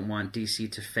 I don't want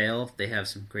DC to fail. They have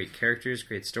some great characters,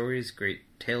 great stories, great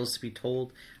tales to be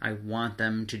told. I want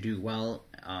them to do well.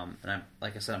 And I'm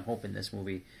like I said, I'm hoping this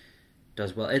movie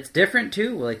does well. It's different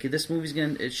too. Like this movie's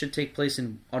it should take place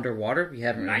in underwater. We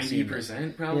haven't really seen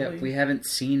 90% probably. Yeah, we haven't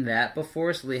seen that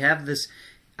before, so they have this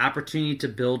opportunity to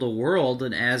build a world,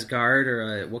 an Asgard or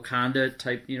a Wakanda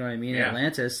type. You know what I mean? Yeah.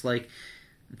 Atlantis. Like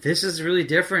this is really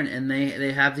different, and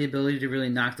they have the ability to really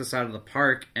knock this out of the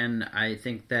park. And I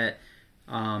think that,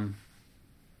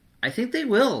 I think they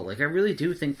will. Like I really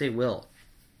do think they will.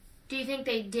 Do you think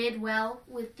they did well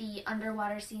with the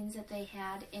underwater scenes that they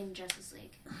had in Justice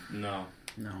League? No.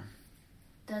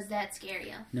 Does that scare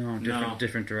you? No,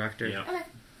 different director. Yeah. Okay.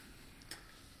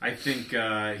 I think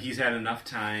he's had enough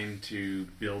time to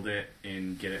build it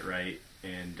and get it right.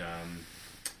 And,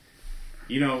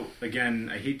 again,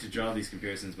 I hate to draw these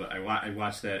comparisons, but I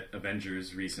watched that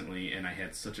Avengers recently, and I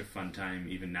had such a fun time.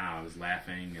 Even now, I was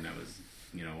laughing, and I was,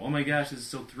 oh my gosh, this is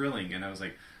so thrilling. And I was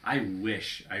like, I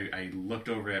wish, I looked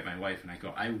over at my wife, and I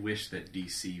go, I wish that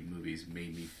DC movies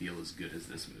made me feel as good as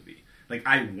this movie. Like,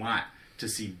 I want to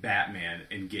see Batman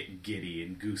and get giddy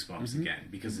and goosebumps again,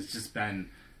 because it's just been...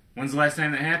 When's the last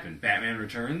time that happened? Batman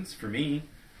Returns, for me.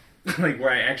 Like, where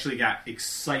I actually got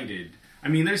excited. I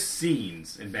mean, there's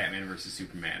scenes in Batman vs.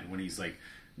 Superman when he's, like,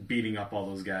 beating up all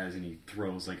those guys and he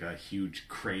throws, like, a huge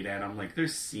crate at them. Like,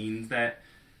 there's scenes that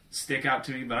stick out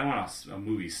to me, but I want a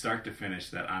movie start to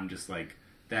finish that I'm just like,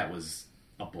 that was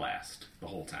a blast the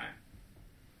whole time.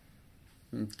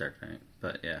 Dark Knight,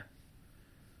 but yeah.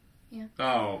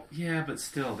 Oh, yeah, but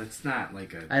still, that's not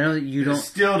like a... I know that you don't...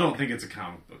 still don't think it's a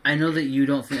comic book. I know that you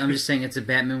don't think... I'm just saying it's a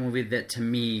Batman movie that, to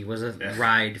me, was a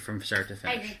ride from start to I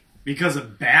finish. agree. Because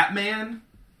of Batman?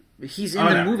 He's in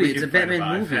the movie. We It's a can fight Batman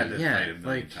about it. movie. I've had this Yeah, fight a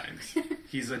million times.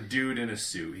 He's a dude in a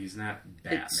suit. He's not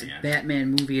Batman. it's a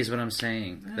Batman movie is what I'm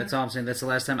saying. That's all I'm saying. That's the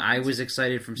last time I was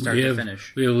excited from start to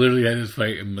finish. We have literally had this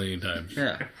fight a million times.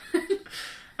 Yeah.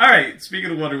 All right,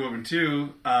 speaking of Wonder Woman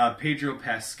 2, Pedro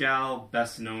Pascal,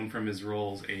 best known from his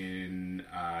roles in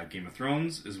Game of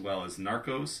Thrones as well as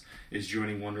Narcos, is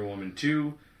joining Wonder Woman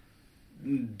 2.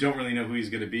 Don't really know who he's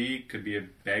going to be. Could be a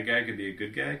bad guy, could be a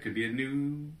good guy, could be a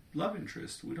new love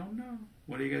interest. We don't know.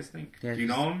 What do you guys think? Yeah, do you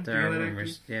know him? Do you There know are that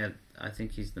rumors. actor? Yeah, I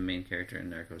think he's the main character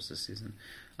in Narcos this season.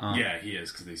 Yeah, he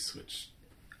is, because they switched.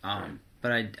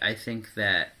 But I think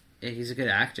that he's a good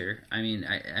actor. I mean,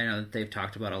 I know that they've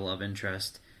talked about a love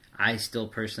interest. I still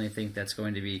personally think that's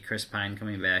going to be Chris Pine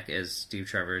coming back as Steve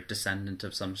Trevor, descendant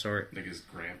of some sort. Like his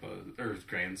grandpa, or his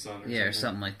grandson, Or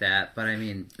something like that. But I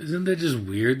mean... Isn't that just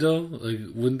weird, though? Like,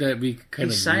 wouldn't that be kind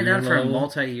of He signed weird on for a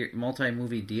level?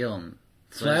 multi-movie deal. And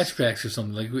Flashbacks or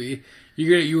something. Like,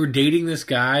 you were dating this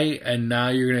guy, and now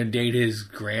you're going to date his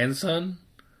grandson?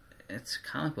 It's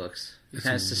comic books. You It's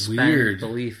kind of suspend weird.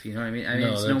 belief, you know what I mean? I No,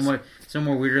 mean, it's no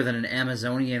more weirder than an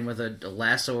Amazonian with a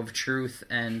lasso of truth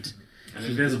and An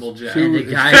invisible jet. and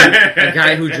a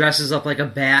guy who dresses up like a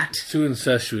bat, Too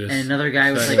incestuous. and another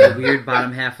guy with like a weird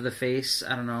bottom half of the face.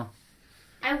 I don't know.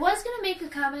 I was going to make a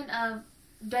comment of,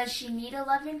 does she need a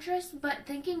love interest? But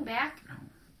thinking back,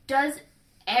 does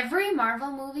every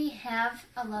Marvel movie have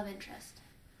a love interest?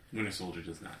 Winter Soldier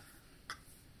does not.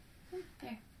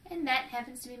 Fair. And that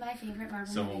happens to be my favorite Marvel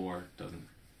Civil movie. War doesn't.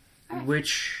 Alright.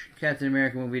 Which Captain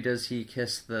America movie does he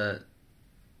kiss the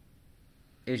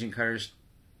Agent Carter's?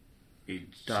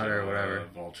 Daughter or whatever.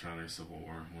 Voltron or Civil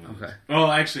War. One of Okay. those.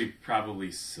 Oh, actually, probably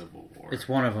Civil War. It's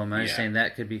one of them. I'm just Yeah. saying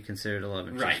that could be considered a love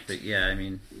interest. Right. But yeah, I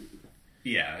mean,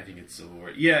 Yeah, I think it's Civil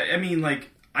War. Yeah, I mean, like,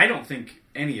 I don't think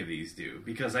any of these do,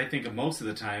 because I think most of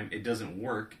the time it doesn't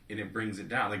work and it brings it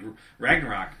down. Like,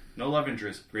 Ragnarok, no love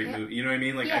interest, great Yeah. movie. You know what I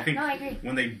mean? Like, Yeah, I think no, I agree.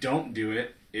 when they don't do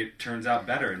it, it turns out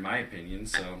better, in my opinion,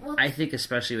 so... Well, I think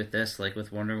especially with this, like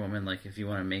with Wonder Woman, like if you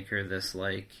want to make her this,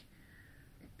 like,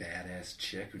 Badass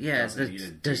chick who yeah, doesn't need a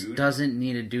dude. doesn't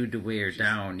need a dude to weigh her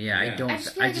down. Yeah, yeah. I don't. I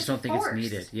just feel I like just it's don't think it's forced.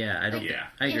 needed. Yeah, I don't. Yeah.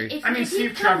 I agree. If I mean, he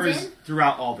Steve comes Trevor's in-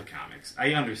 throughout all the comics.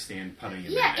 I understand putting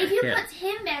him Yeah, in if there. you Yeah. put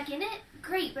him back in it,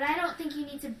 great. But I don't think you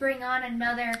need to bring on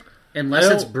another. Unless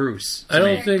I it's don't- Bruce. I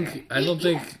don't Character. think. I don't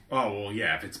think. Oh, well,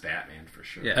 yeah, if it's Batman, for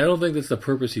sure. Yeah. I don't think that's the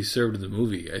purpose he served in the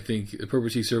movie. I think the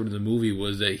purpose he served in the movie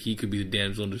was that he could be the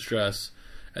damsel in distress,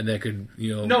 and that could,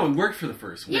 No, it worked for the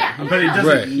first one. Yeah, but it no. doesn't...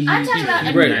 Right. I'm talking about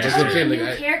a Right, new, that's what I'm totally saying, new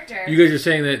like, character. You guys are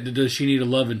saying that does she need a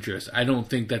love interest? I don't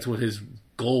think that's what his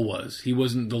goal was. He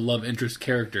wasn't the love interest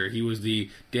character. He was the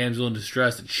damsel in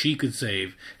distress that she could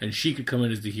save, and she could come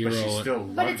in as the hero. But she still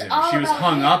But loved it's him. all She was about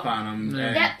hung him. up on him. Yeah.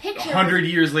 And That picture 100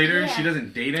 years later, yeah. she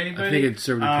doesn't date anybody. I think it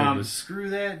served a purpose. Screw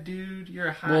that, dude. You're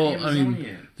a hot Well, I Amazonian.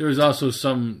 mean, there was also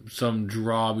some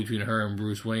draw between her and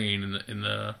Bruce Wayne in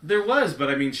the There was, but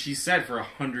I mean, she said for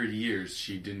 100 years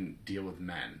she didn't deal with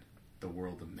men, the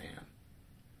world of man.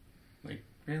 Like,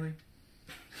 really?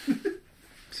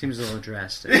 Seems a little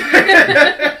drastic.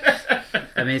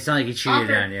 I mean, it's not like he cheated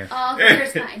on you. All for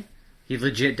his time. He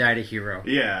legit died a hero.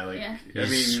 Yeah, like Yeah. I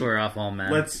mean, Swear off all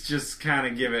men. let's just kind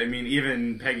of give it. I mean,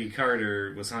 even Peggy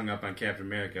Carter was hung up on Captain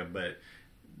America, but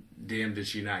damn, did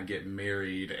she not get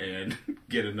married and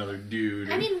get another dude?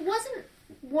 I mean, wasn't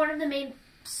one of the main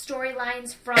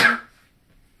storylines from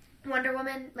Wonder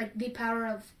Woman like the power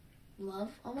of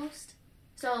love almost?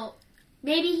 So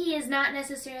maybe he is not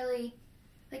necessarily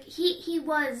like he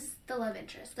was the love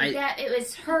interest. Like that it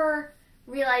was her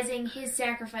realizing his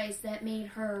sacrifice that made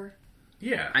her.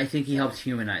 yeah, I think he helped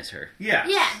humanize her. yeah,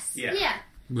 Yes. yeah. Yeah.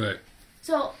 Right.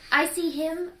 So I see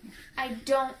him. I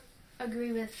don't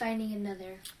agree with finding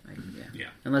another. Yeah.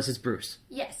 Unless it's Bruce.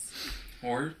 Yes.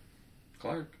 Or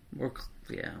Clark. Or,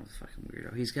 fucking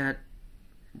weirdo. He's got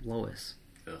Lois.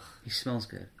 Ugh, He smells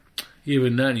good. Yeah,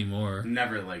 but not anymore.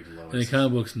 never liked Lois. In the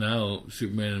comic books now,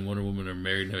 Superman and Wonder Woman are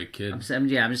married and have a kid. I'm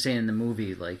just saying in the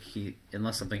movie, like,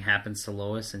 unless something happens to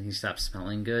Lois and he stops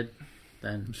smelling good,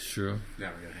 then... It's true.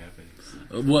 Never gonna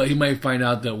happen. Well, he might find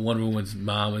out that Wonder Woman's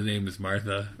mom's name is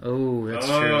Martha. Oh, that's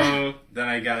true. Oh, then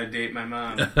I gotta date my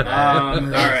mom. All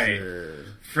right.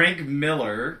 Frank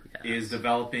Miller is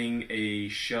developing a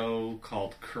show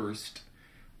called Cursed,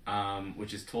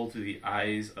 which is told through the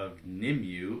eyes of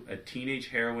Nimue, a teenage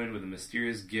heroine with a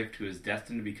mysterious gift who is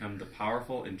destined to become the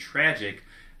powerful and tragic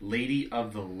Lady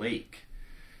of the Lake.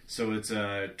 So it's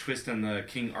a twist on the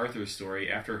King Arthur story.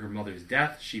 After her mother's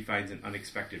death, she finds an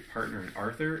unexpected partner in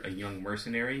Arthur, a young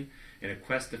mercenary, in a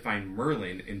quest to find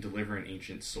Merlin and deliver an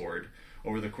ancient sword.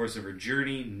 Over the course of her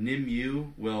journey,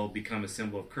 Nimue will become a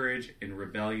symbol of courage and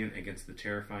rebellion against the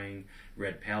terrifying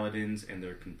Red Paladins and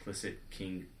their complicit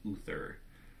King Uther.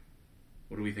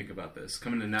 What do we think about this?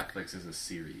 Coming to Netflix as a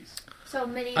series. So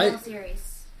medieval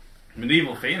series.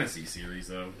 Medieval fantasy series,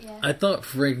 though. Yeah. I thought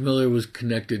Frank Miller was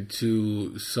connected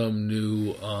to some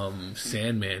new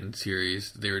Sandman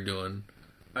series they were doing.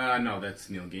 No, that's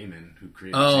Neil Gaiman who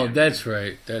created Oh, Sandman. that's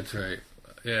right. That's right.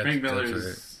 Yeah, Frank that's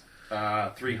Miller's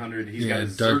 300. He's right. got Yeah,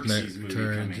 his Dark Knight Xerxes movie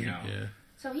Returns. coming out. Yeah.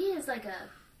 So he is like a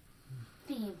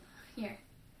theme here.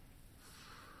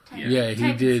 Yeah, he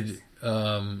Titans.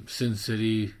 did Sin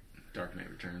City. Dark Knight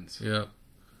Returns. Yeah.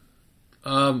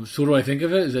 So what do I think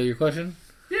of it? Is that your question?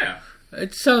 Yeah.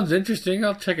 It sounds interesting.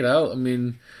 I'll check it out. I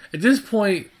mean, at this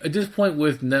point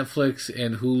with Netflix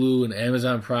and Hulu and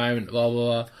Amazon Prime and blah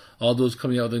blah blah, all those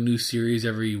coming out with a new series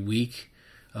every week,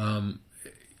 I'll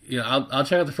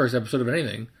check out the first episode of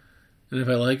anything, and if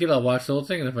I like it, I'll watch the whole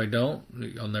thing, and if I don't,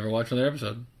 I'll never watch another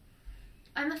episode.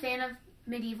 I'm a fan of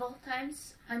medieval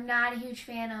times. I'm not a huge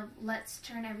fan of let's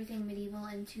turn everything medieval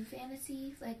into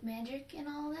fantasy, like magic and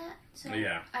all that. So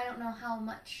Yeah. I don't know how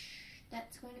much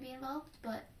that's going to be involved,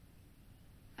 but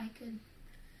I could.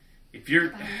 If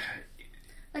you're...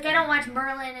 Like, I don't watch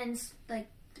Merlin and, like,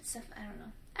 stuff. I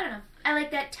don't know. I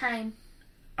like that time.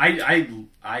 I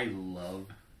love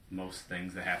most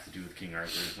things that have to do with King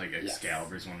Arthur. Like,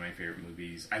 Excalibur is one of my favorite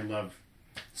movies. I love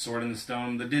Sword in the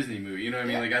Stone, the Disney movie. You know what I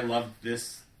mean? Like, I love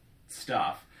this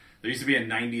stuff. There used to be a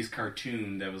 90s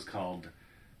cartoon that was called,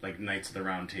 like, Knights of the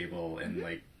Round Table. And,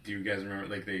 like, do you guys remember?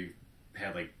 Like, they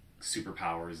had, like,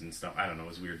 superpowers and stuff. I don't know. It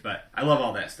was weird. But I love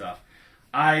all that stuff.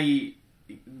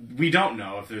 We don't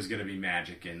know if there's going to be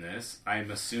magic in this.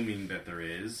 I'm assuming that there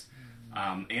is.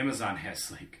 Amazon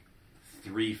has like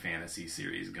 3 fantasy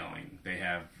series going. They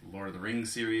have Lord of the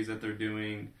Rings series that they're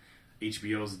doing.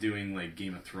 HBO's doing like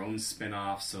Game of Thrones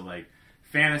spin-offs. So like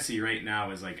fantasy right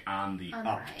now is like on the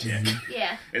uptick.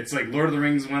 Yeah. It's like Lord of the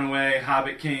Rings went away,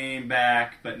 Hobbit came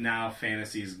back, but now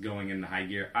fantasy's going into high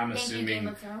gear. I'm Thank assuming. you, Game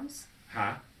of Thrones.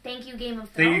 Huh? Thank you, Game of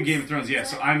Thrones. Thank you, Game of Thrones. Yeah,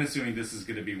 so I'm assuming this is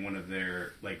going to be one of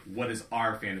their, like, what is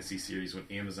our fantasy series when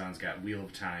Amazon's got Wheel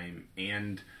of Time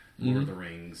and Lord of the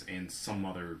Rings and some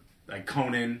other, like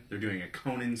Conan. They're doing a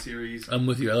Conan series. I'm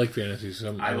with you. I like fantasy,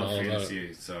 so I I'm love all about it.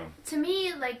 fantasy, so. To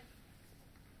me, like,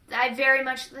 I very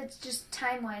much, it's just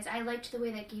time-wise, I liked the way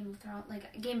that Game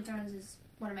of Thrones is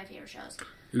one of my favorite shows.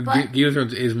 But- Game of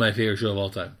Thrones is my favorite show of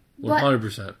all time.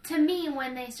 100%. To me,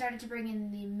 when they started to bring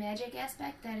in the magic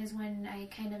aspect, that is when I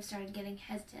kind of started getting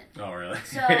hesitant. Oh, really?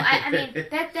 So, I mean,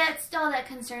 that's all that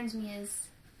concerns me is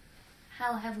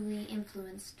how heavily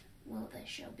influenced will this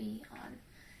show be on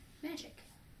magic?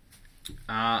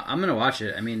 I'm going to watch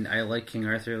it. I mean, I like King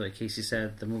Arthur, like Casey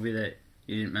said. The movie that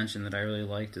you didn't mention that I really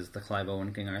liked is the Clive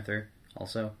Owen King Arthur,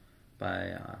 also,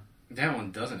 by That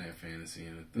one doesn't have fantasy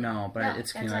in it, though. No, but No,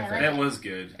 it's that's Keira why I Knightley. like That was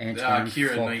good. Antoine Keira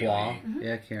Fuqua. Knightley.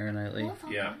 Yeah, Keira Knightley.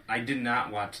 Yeah, I did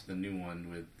not watch the new one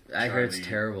with I heard it's Charlie.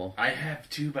 terrible. I have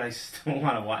too, but I still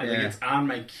want to watch it. Like, Yeah. it's on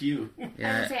my queue. I would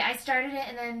Yeah, say I started it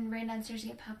and then ran downstairs to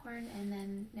get popcorn and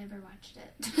then never watched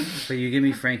it. but you give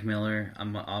me Frank Miller,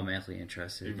 I'm automatically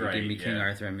interested. You Right, give me King yeah.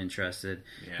 Arthur, I'm interested.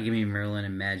 Yeah. You give me Merlin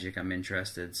and Magic, I'm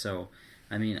interested. So,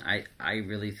 I mean, I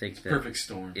really think that Perfect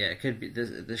storm. yeah, it could be.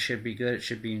 This should be good. It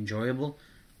should be enjoyable.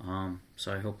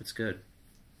 So I hope it's good.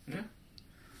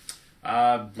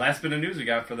 Last bit of news we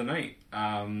got for the night.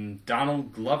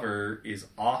 Donald Glover is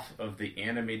off of the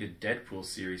animated Deadpool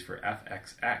series for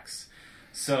FXX.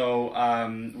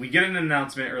 So we get an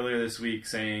announcement earlier this week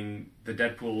saying the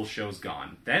Deadpool show's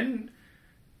gone. Then,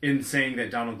 in saying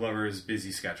that Donald Glover's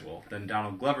busy schedule, then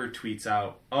Donald Glover tweets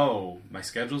out, "Oh, my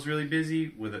schedule's really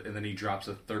busy," and then he drops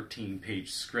a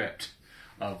 13-page script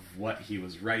of what he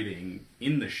was writing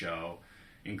in the show,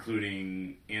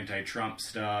 including anti-Trump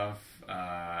stuff,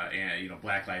 and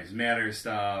Black Lives Matter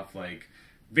stuff, like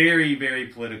very, very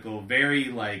political, very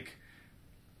like,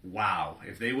 wow,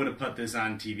 if they would have put this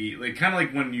on TV, like kind of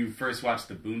like when you first watched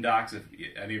the Boondocks, if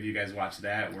any of you guys watched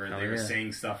that, where they were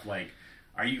saying stuff like,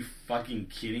 are you fucking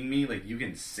kidding me? Like, you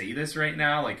can say this right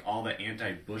now? Like, all the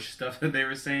anti-Bush stuff that they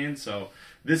were saying. So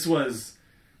this was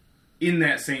in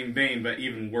that same vein, but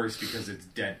even worse because it's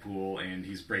Deadpool and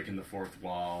he's breaking the fourth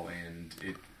wall, and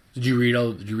it... Did you read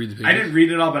the pages? I didn't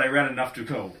read it all, but I read enough to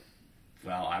go,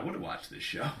 well, I would have watched this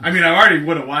show. I mean, I already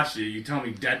would have watched it. You tell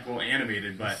me Deadpool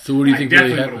animated, but so what do you think I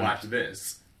definitely really would have happened? watched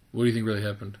this. What do you think really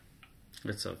happened?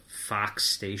 It's a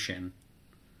Fox station.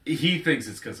 He thinks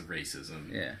it's because of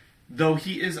racism. Yeah. Though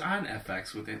he is on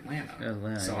FX with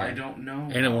Atlanta. So yeah. I don't know.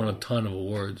 And it won a ton of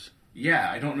awards. Yeah,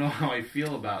 I don't know how I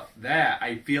feel about that.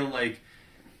 I feel like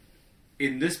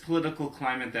in this political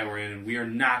climate that we're in, we are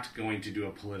not going to do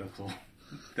a political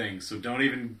thing. So don't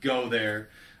even go there.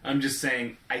 I'm just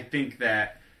saying, I think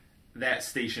that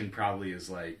station probably is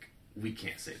like, we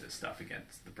can't say this stuff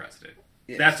against the president.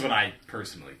 Yeah. That's what I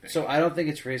personally think. So I don't think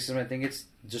it's racism. I think it's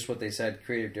just what they said.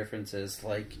 Creative differences.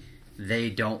 Like they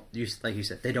don't, like you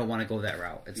said, they don't want to go that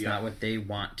route. It's not what they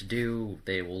want to do.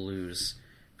 They will lose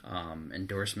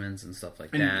endorsements and stuff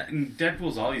like that. And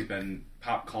Deadpool's always been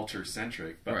pop culture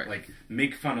centric, but like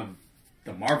make fun of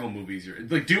the Marvel movies.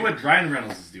 Like do what Ryan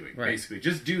Reynolds is doing. Basically,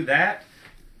 just do that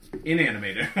in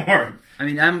animated form. I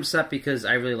mean, I'm upset because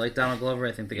I really like Donald Glover.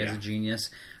 I think the guy's a genius.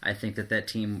 I think that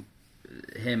team,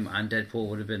 him on Deadpool,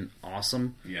 would have been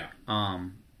awesome. Yeah.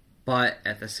 But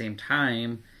at the same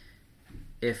time,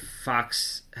 if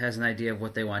Fox has an idea of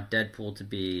what they want Deadpool to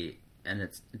be, and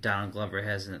it's Donald Glover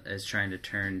is trying to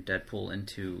turn Deadpool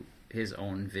into his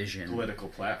own vision, political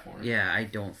platform. Yeah, I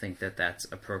don't think that that's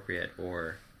appropriate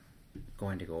or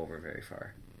going to go over very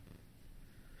far.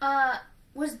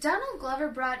 Was Donald Glover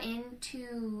brought in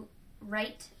to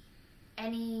write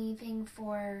anything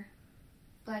for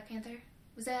Black Panther?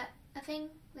 Was that a thing?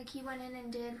 Like he went in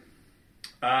and did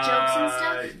jokes and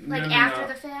stuff? Like after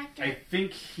the fact? Or? I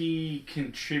think he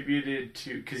contributed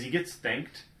to... Because he gets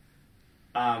thanked.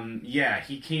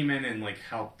 He came in and like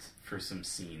helped for some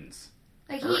scenes.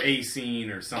 Like or a scene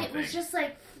or something. It was just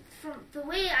like... From the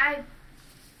way I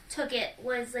took it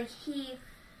was like he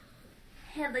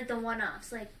had like the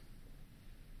one-offs. Like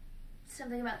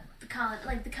something about the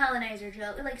colonizer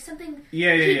joke, like something.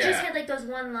 Yeah. He just had like those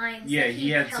one lines. Yeah, that he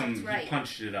had helped some. write. He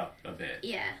punched it up a bit.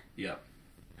 Yeah. Yep.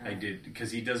 I did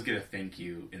because he does get a thank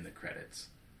you in the credits.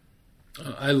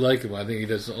 I like him. I think he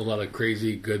does a lot of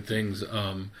crazy good things.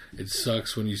 It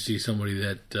sucks when you see somebody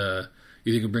that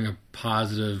you think can bring a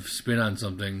positive spin on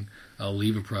something,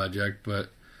 leave a project.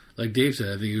 But like Dave said,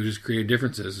 I think it was just creative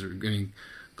differences. I mean,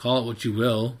 call it what you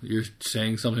will. You're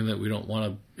saying something that we don't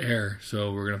want to air,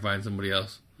 so we're going to find somebody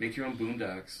else. Make your own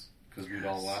Boondocks, because we'd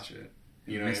all watch it.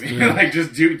 You know what I mean? Like,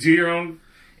 just do your own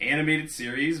animated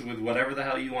series with whatever the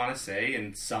hell you want to say,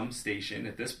 and some station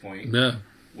at this point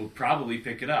will probably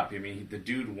pick it up. I mean, the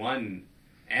dude won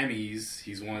Emmys.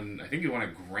 I think he won a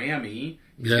Grammy.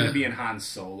 He's going to be in Han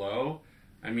Solo.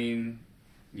 I mean,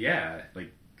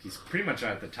 like, he's pretty much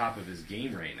at the top of his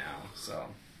game right now. So,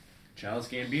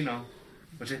 Childish Gambino.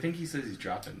 Which I think he says he's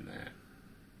dropping that.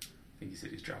 I think he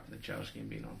said he's dropping the Childish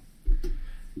Gambino.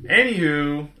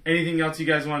 Anywho, anything else you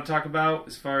guys want to talk about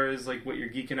as far as like what you're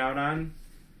geeking out on?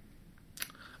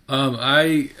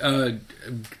 I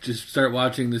just start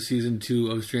watching the season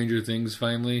 2 of Stranger Things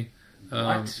finally.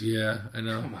 What? Yeah, I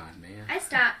know. Come on, man. I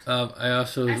stopped. I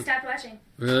stopped watching.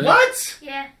 Really? What?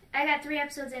 Yeah, I got 3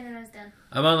 episodes in and I was done.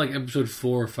 I'm on like episode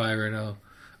 4 or 5 right now.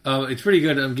 It's pretty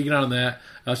good. I'm geeking out on that.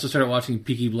 I also started watching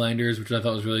Peaky Blinders, which I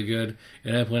thought was really good,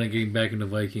 and I plan on getting back into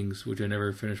Vikings, which I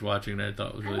never finished watching, and I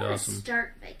thought was really I want awesome. to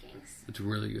start Vikings. It's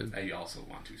really good. I also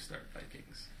want to start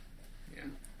Vikings. Yeah.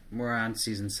 We're on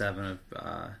season 7 of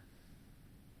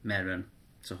Mad Men,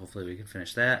 so hopefully we can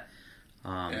finish that.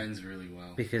 Ends really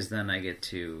well. Because then I get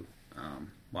to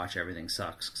watch Everything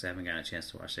Sucks, because I haven't gotten a chance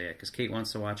to watch that yet, because Kate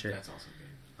wants to watch it. That's also good.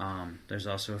 There's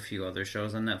also a few other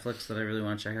shows on Netflix that I really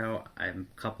want to check out. I'm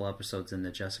a couple episodes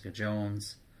into Jessica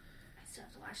Jones. I still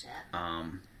have to watch that.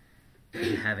 I'm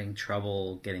having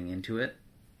trouble getting into it,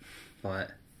 but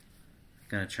I'm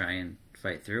going to try and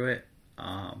fight through it.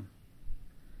 But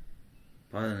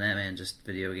other than that, man, just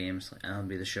video games.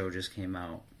 LMB The Show just came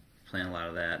out. Playing a lot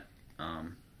of that.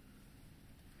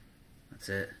 That's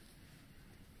it.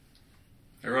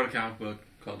 I wrote a comic book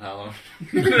called Hollow.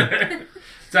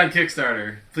 It's on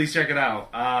Kickstarter. Please check it out.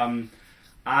 I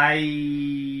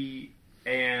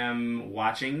am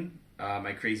watching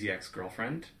My Crazy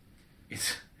Ex-Girlfriend.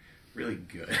 It's really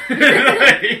good.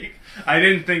 Like, I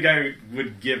didn't think I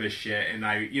would give a shit, and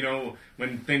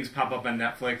when things pop up on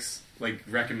Netflix, like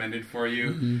recommended for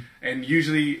you, and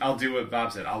usually I'll do what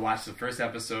Bob said. I'll watch the first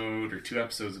episode or 2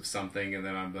 episodes of something, and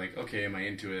then I'm like, okay, am I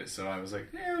into it? So I was like,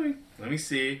 let me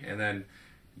see, and then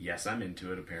yes, I'm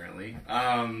into it. Apparently,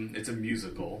 it's a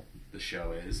musical. The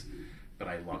show is, but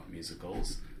I love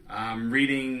musicals.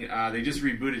 Reading, they just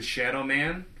rebooted Shadow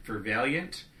Man for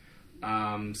Valiant.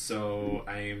 So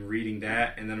I am reading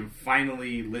that, and then I'm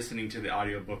finally listening to the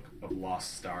audiobook of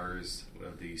Lost Stars,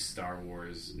 the Star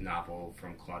Wars novel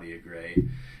from Claudia Gray,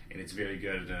 and it's very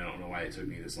good, and I don't know why it took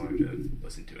me this long to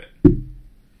listen to it.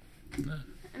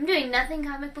 I'm doing nothing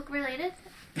comic book related.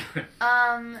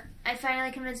 I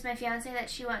finally convinced my fiance that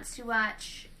she wants to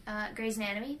watch Grey's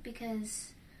Anatomy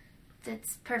because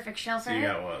it's perfect show for So you her.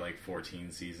 got what, like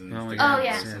 14 seasons? Oh, to yeah. go or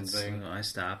Yeah. something? I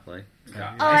stopped, like...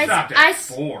 I stopped at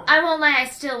 4. I won't lie, I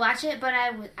still watch it, but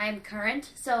I'm current,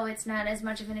 so it's not as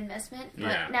much of an investment. But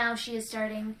Yeah. now she is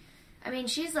starting. I mean,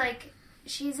 she's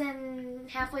in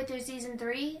halfway through season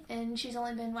 3, and she's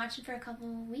only been watching for a couple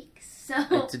of weeks. So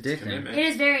It's addicting. Commitment. it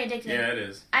is very addictive. Yeah, it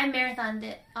is. I marathoned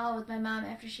it all with my mom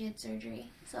after she had surgery.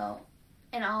 So,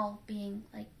 and all being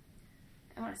like,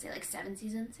 I want to say like 7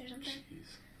 seasons or something. Jeez.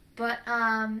 But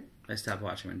I stopped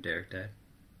watching when Derek died.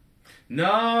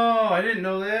 No, I didn't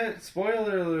know that.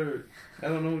 Spoiler alert. I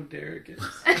don't know who Derek is.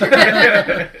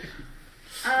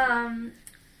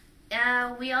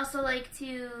 we also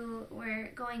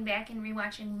we're going back and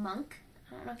rewatching Monk.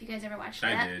 I don't know if you guys ever watched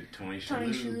that. I did. Tony Tony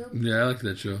Shalhoub. Shalhoub. Yeah, I like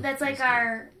that show. That's like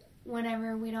That's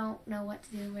whenever we don't know what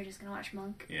to do, we're just gonna watch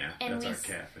Monk. Yeah, And that's we our s-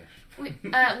 catfish. We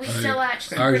still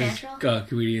watch Ours Supernatural. is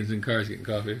comedians in cars getting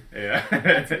coffee.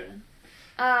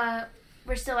 Yeah.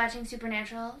 We're still watching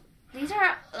Supernatural.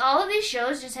 All of these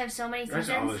shows just have so many That's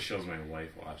seasons. all the shows my wife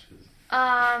watches.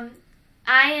 I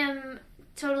am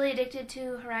totally addicted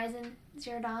to Horizon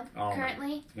Zero Dawn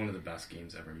currently. It's one of the best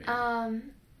games ever made.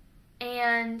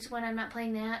 And when I'm not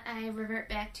playing that, I revert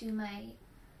back to my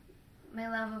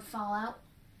love of Fallout.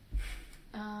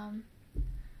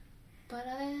 But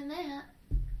other than that,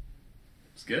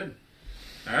 It's good.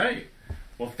 All right.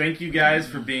 Well, thank you guys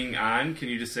for being on. Can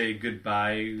you just say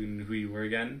goodbye and who you were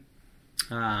again?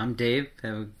 I'm Dave.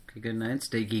 Have a good night.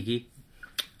 Stay geeky.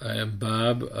 I am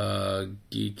Bob.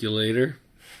 Geek you later.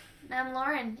 I'm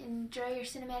Lauren. Enjoy your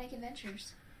cinematic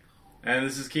adventures. And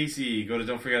this is Casey. Go to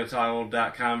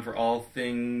don'tforgettotalk.com for all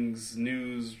things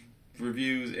news,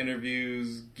 reviews,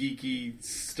 interviews, geeky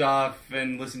stuff,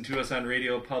 and listen to us on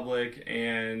Radio Public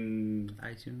and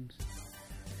iTunes.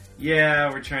 yeah,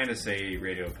 we're trying to say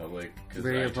Radio Public because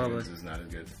Radio iTunes Public is not as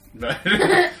good. But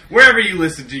wherever you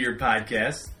listen to your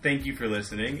podcast, thank you for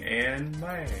listening and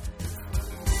bye.